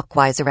wall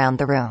clockwise around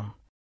the room.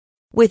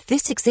 With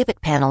this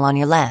exhibit panel on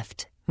your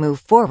left, move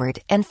forward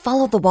and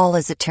follow the wall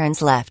as it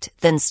turns left,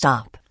 then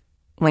stop.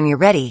 When you're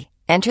ready,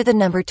 enter the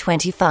number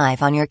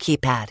 25 on your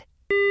keypad.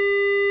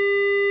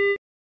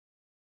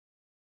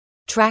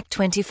 Track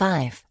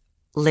 25,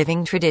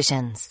 Living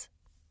Traditions.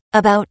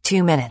 About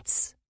 2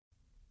 minutes.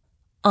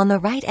 On the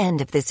right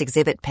end of this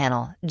exhibit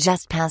panel,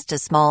 just past a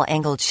small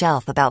angled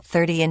shelf about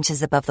 30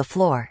 inches above the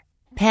floor,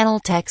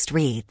 panel text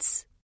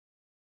reads,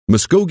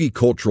 Muskogee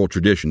cultural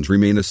traditions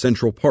remain a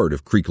central part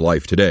of Creek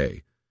life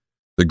today.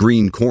 The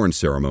Green Corn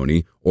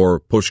Ceremony,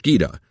 or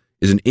Poshkita,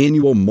 is an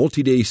annual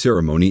multi-day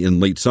ceremony in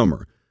late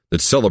summer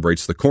that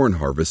celebrates the corn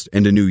harvest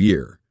and a new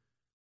year.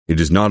 It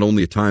is not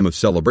only a time of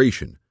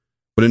celebration,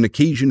 but an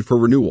occasion for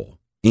renewal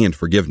and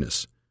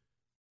forgiveness.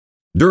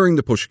 During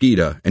the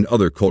Poshkita and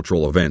other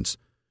cultural events,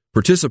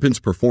 participants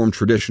perform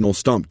traditional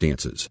stomp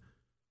dances.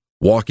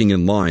 Walking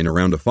in line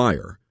around a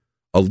fire,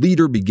 a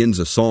leader begins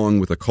a song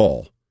with a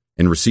call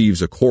and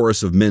receives a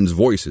chorus of men's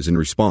voices in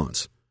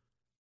response.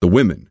 The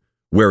women,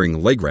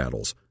 wearing leg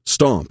rattles,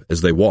 stomp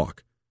as they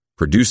walk,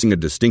 producing a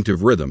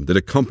distinctive rhythm that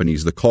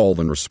accompanies the call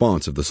and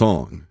response of the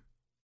song.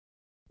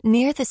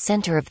 Near the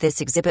center of this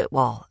exhibit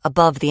wall,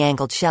 above the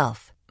angled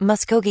shelf,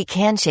 Muskogee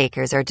can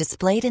shakers are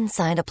displayed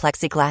inside a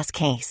plexiglass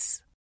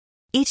case.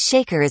 Each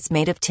shaker is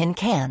made of tin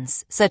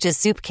cans, such as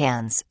soup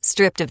cans,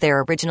 stripped of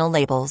their original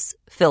labels,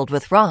 filled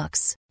with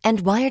rocks,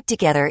 and wired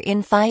together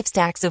in 5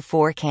 stacks of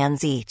 4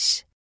 cans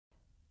each.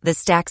 The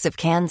stacks of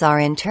cans are,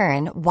 in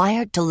turn,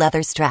 wired to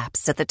leather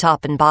straps at the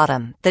top and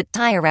bottom that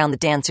tie around the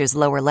dancer's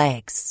lower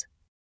legs.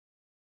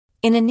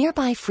 In a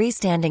nearby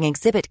freestanding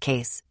exhibit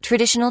case,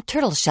 traditional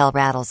turtle shell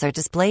rattles are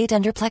displayed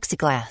under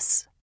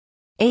plexiglass.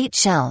 8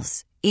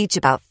 shells, each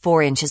about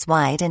 4 inches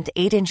wide and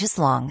 8 inches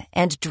long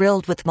and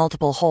drilled with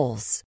multiple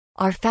holes,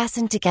 are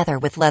fastened together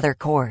with leather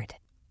cord.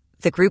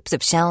 The groups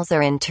of shells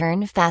are in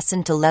turn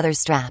fastened to leather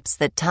straps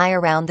that tie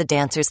around the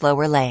dancer's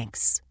lower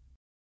legs.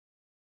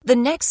 The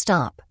next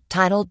stop,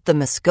 titled The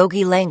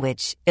Muskogee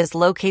Language, is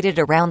located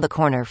around the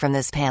corner from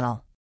this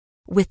panel.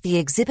 With the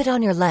exhibit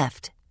on your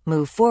left,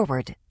 move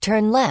forward,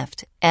 turn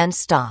left, and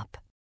stop.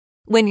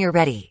 When you're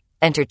ready,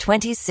 enter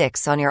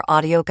 26 on your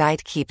audio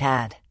guide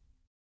keypad.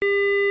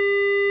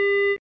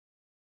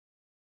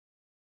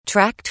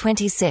 Track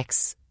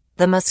 26,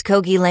 The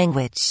Muskogee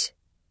Language.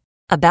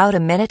 About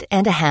 1.5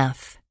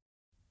 minutes.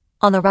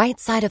 On the right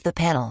side of the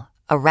panel,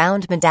 a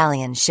round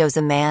medallion shows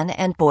a man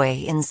and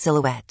boy in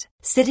silhouette,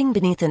 sitting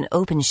beneath an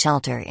open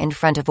shelter in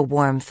front of a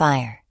warm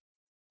fire.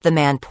 The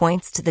man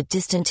points to the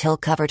distant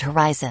hill-covered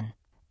horizon.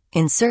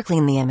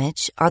 Encircling the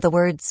image are the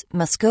words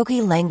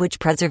Muskogee Language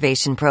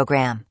Preservation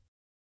Program.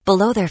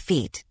 Below their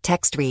feet,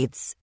 text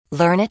reads,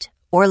 Learn it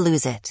or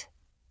lose it.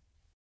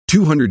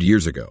 200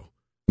 years ago,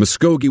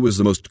 Muskogee was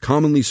the most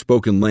commonly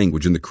spoken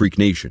language in the Creek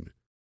Nation.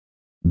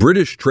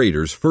 British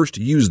traders first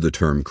used the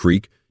term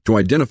Creek to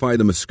identify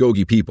the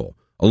Muskogee people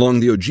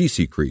along the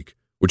Ogeechee Creek,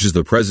 which is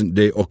the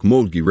present-day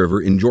Ocmulgee River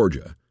in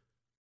Georgia.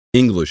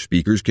 English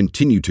speakers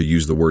continued to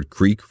use the word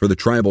Creek for the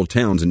tribal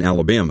towns in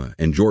Alabama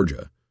and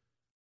Georgia.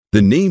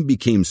 The name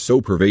became so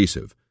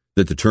pervasive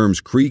that the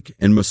terms Creek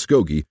and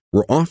Muskogee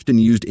were often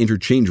used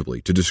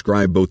interchangeably to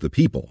describe both the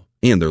people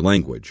and their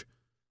language.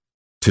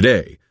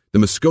 Today, the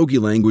Muskogee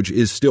language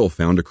is still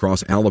found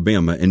across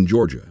Alabama and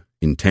Georgia,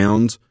 in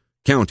towns,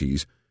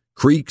 counties,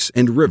 creeks,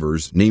 and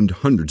rivers named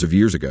hundreds of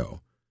years ago.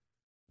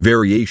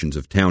 Variations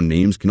of town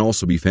names can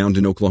also be found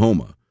in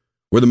Oklahoma,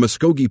 where the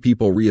Muskogee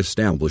people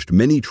reestablished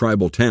many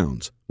tribal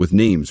towns with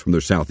names from their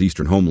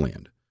southeastern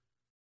homeland.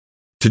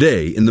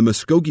 Today, in the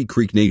Muskogee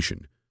Creek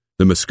Nation,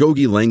 the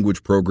Muskogee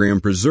Language Program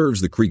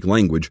preserves the Creek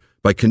language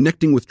by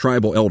connecting with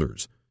tribal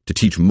elders to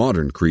teach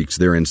modern Creeks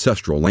their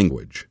ancestral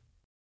language.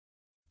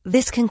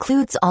 This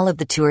concludes all of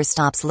the tour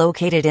stops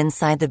located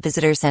inside the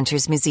Visitor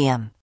Center's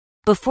museum.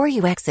 Before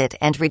you exit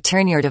and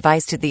return your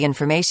device to the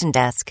information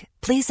desk,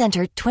 please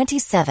enter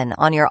 27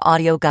 on your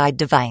audio guide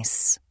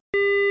device.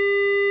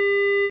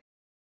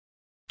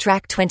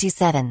 Track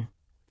 27.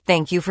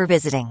 Thank you for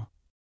visiting.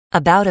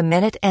 About 1.5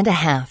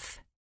 minutes.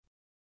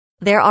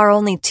 There are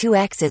only 2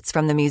 exits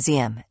from the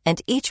museum, and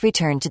each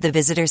return to the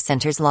Visitor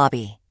Center's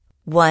lobby.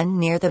 One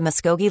near the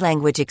Muskogee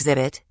Language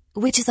exhibit,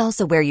 which is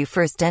also where you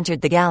first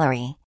entered the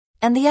gallery,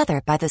 and the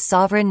other by the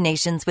Sovereign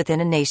Nations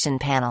Within a Nation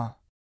panel.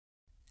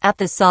 At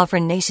the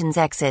Sovereign Nations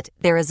exit,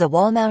 there is a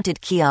wall-mounted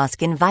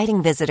kiosk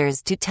inviting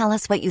visitors to tell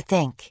us what you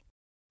think.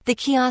 The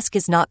kiosk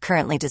is not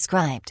currently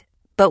described,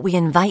 but we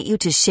invite you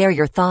to share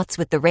your thoughts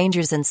with the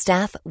rangers and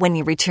staff when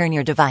you return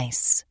your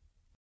device.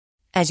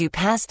 As you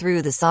pass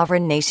through the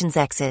Sovereign Nations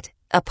exit,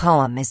 a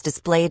poem is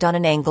displayed on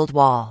an angled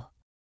wall.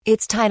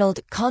 It's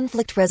titled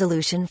Conflict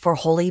Resolution for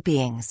Holy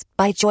Beings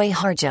by Joy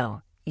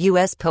Harjo,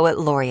 U.S. Poet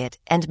Laureate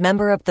and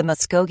member of the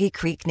Muskogee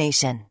Creek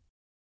Nation.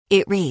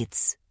 It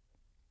reads,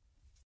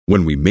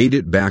 When we made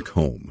it back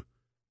home,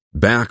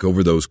 back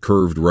over those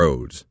curved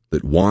roads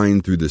that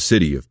wind through the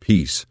city of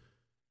peace,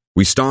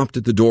 we stopped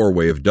at the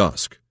doorway of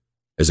dusk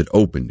as it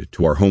opened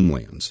to our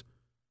homelands.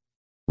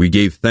 We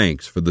gave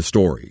thanks for the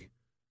story,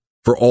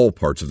 for all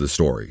parts of the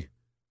story,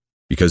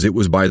 because it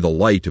was by the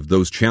light of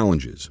those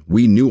challenges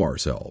we knew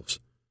ourselves.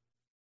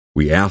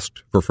 We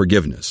asked for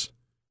forgiveness.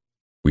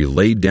 We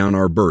laid down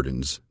our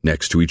burdens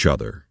next to each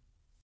other.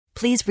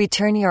 please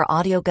return your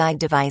audio guide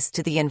device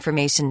to the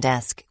information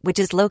desk, which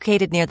is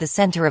located near the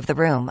center of the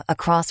room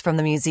across from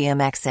the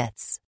museum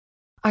exits.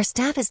 Our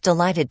staff is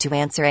delighted to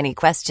answer any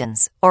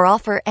questions or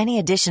offer any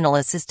additional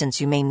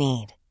assistance you may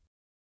need.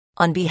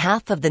 On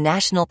behalf of the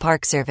National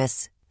Park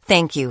Service,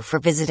 thank you for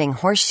visiting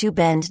Horseshoe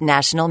Bend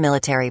National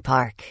Military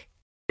Park.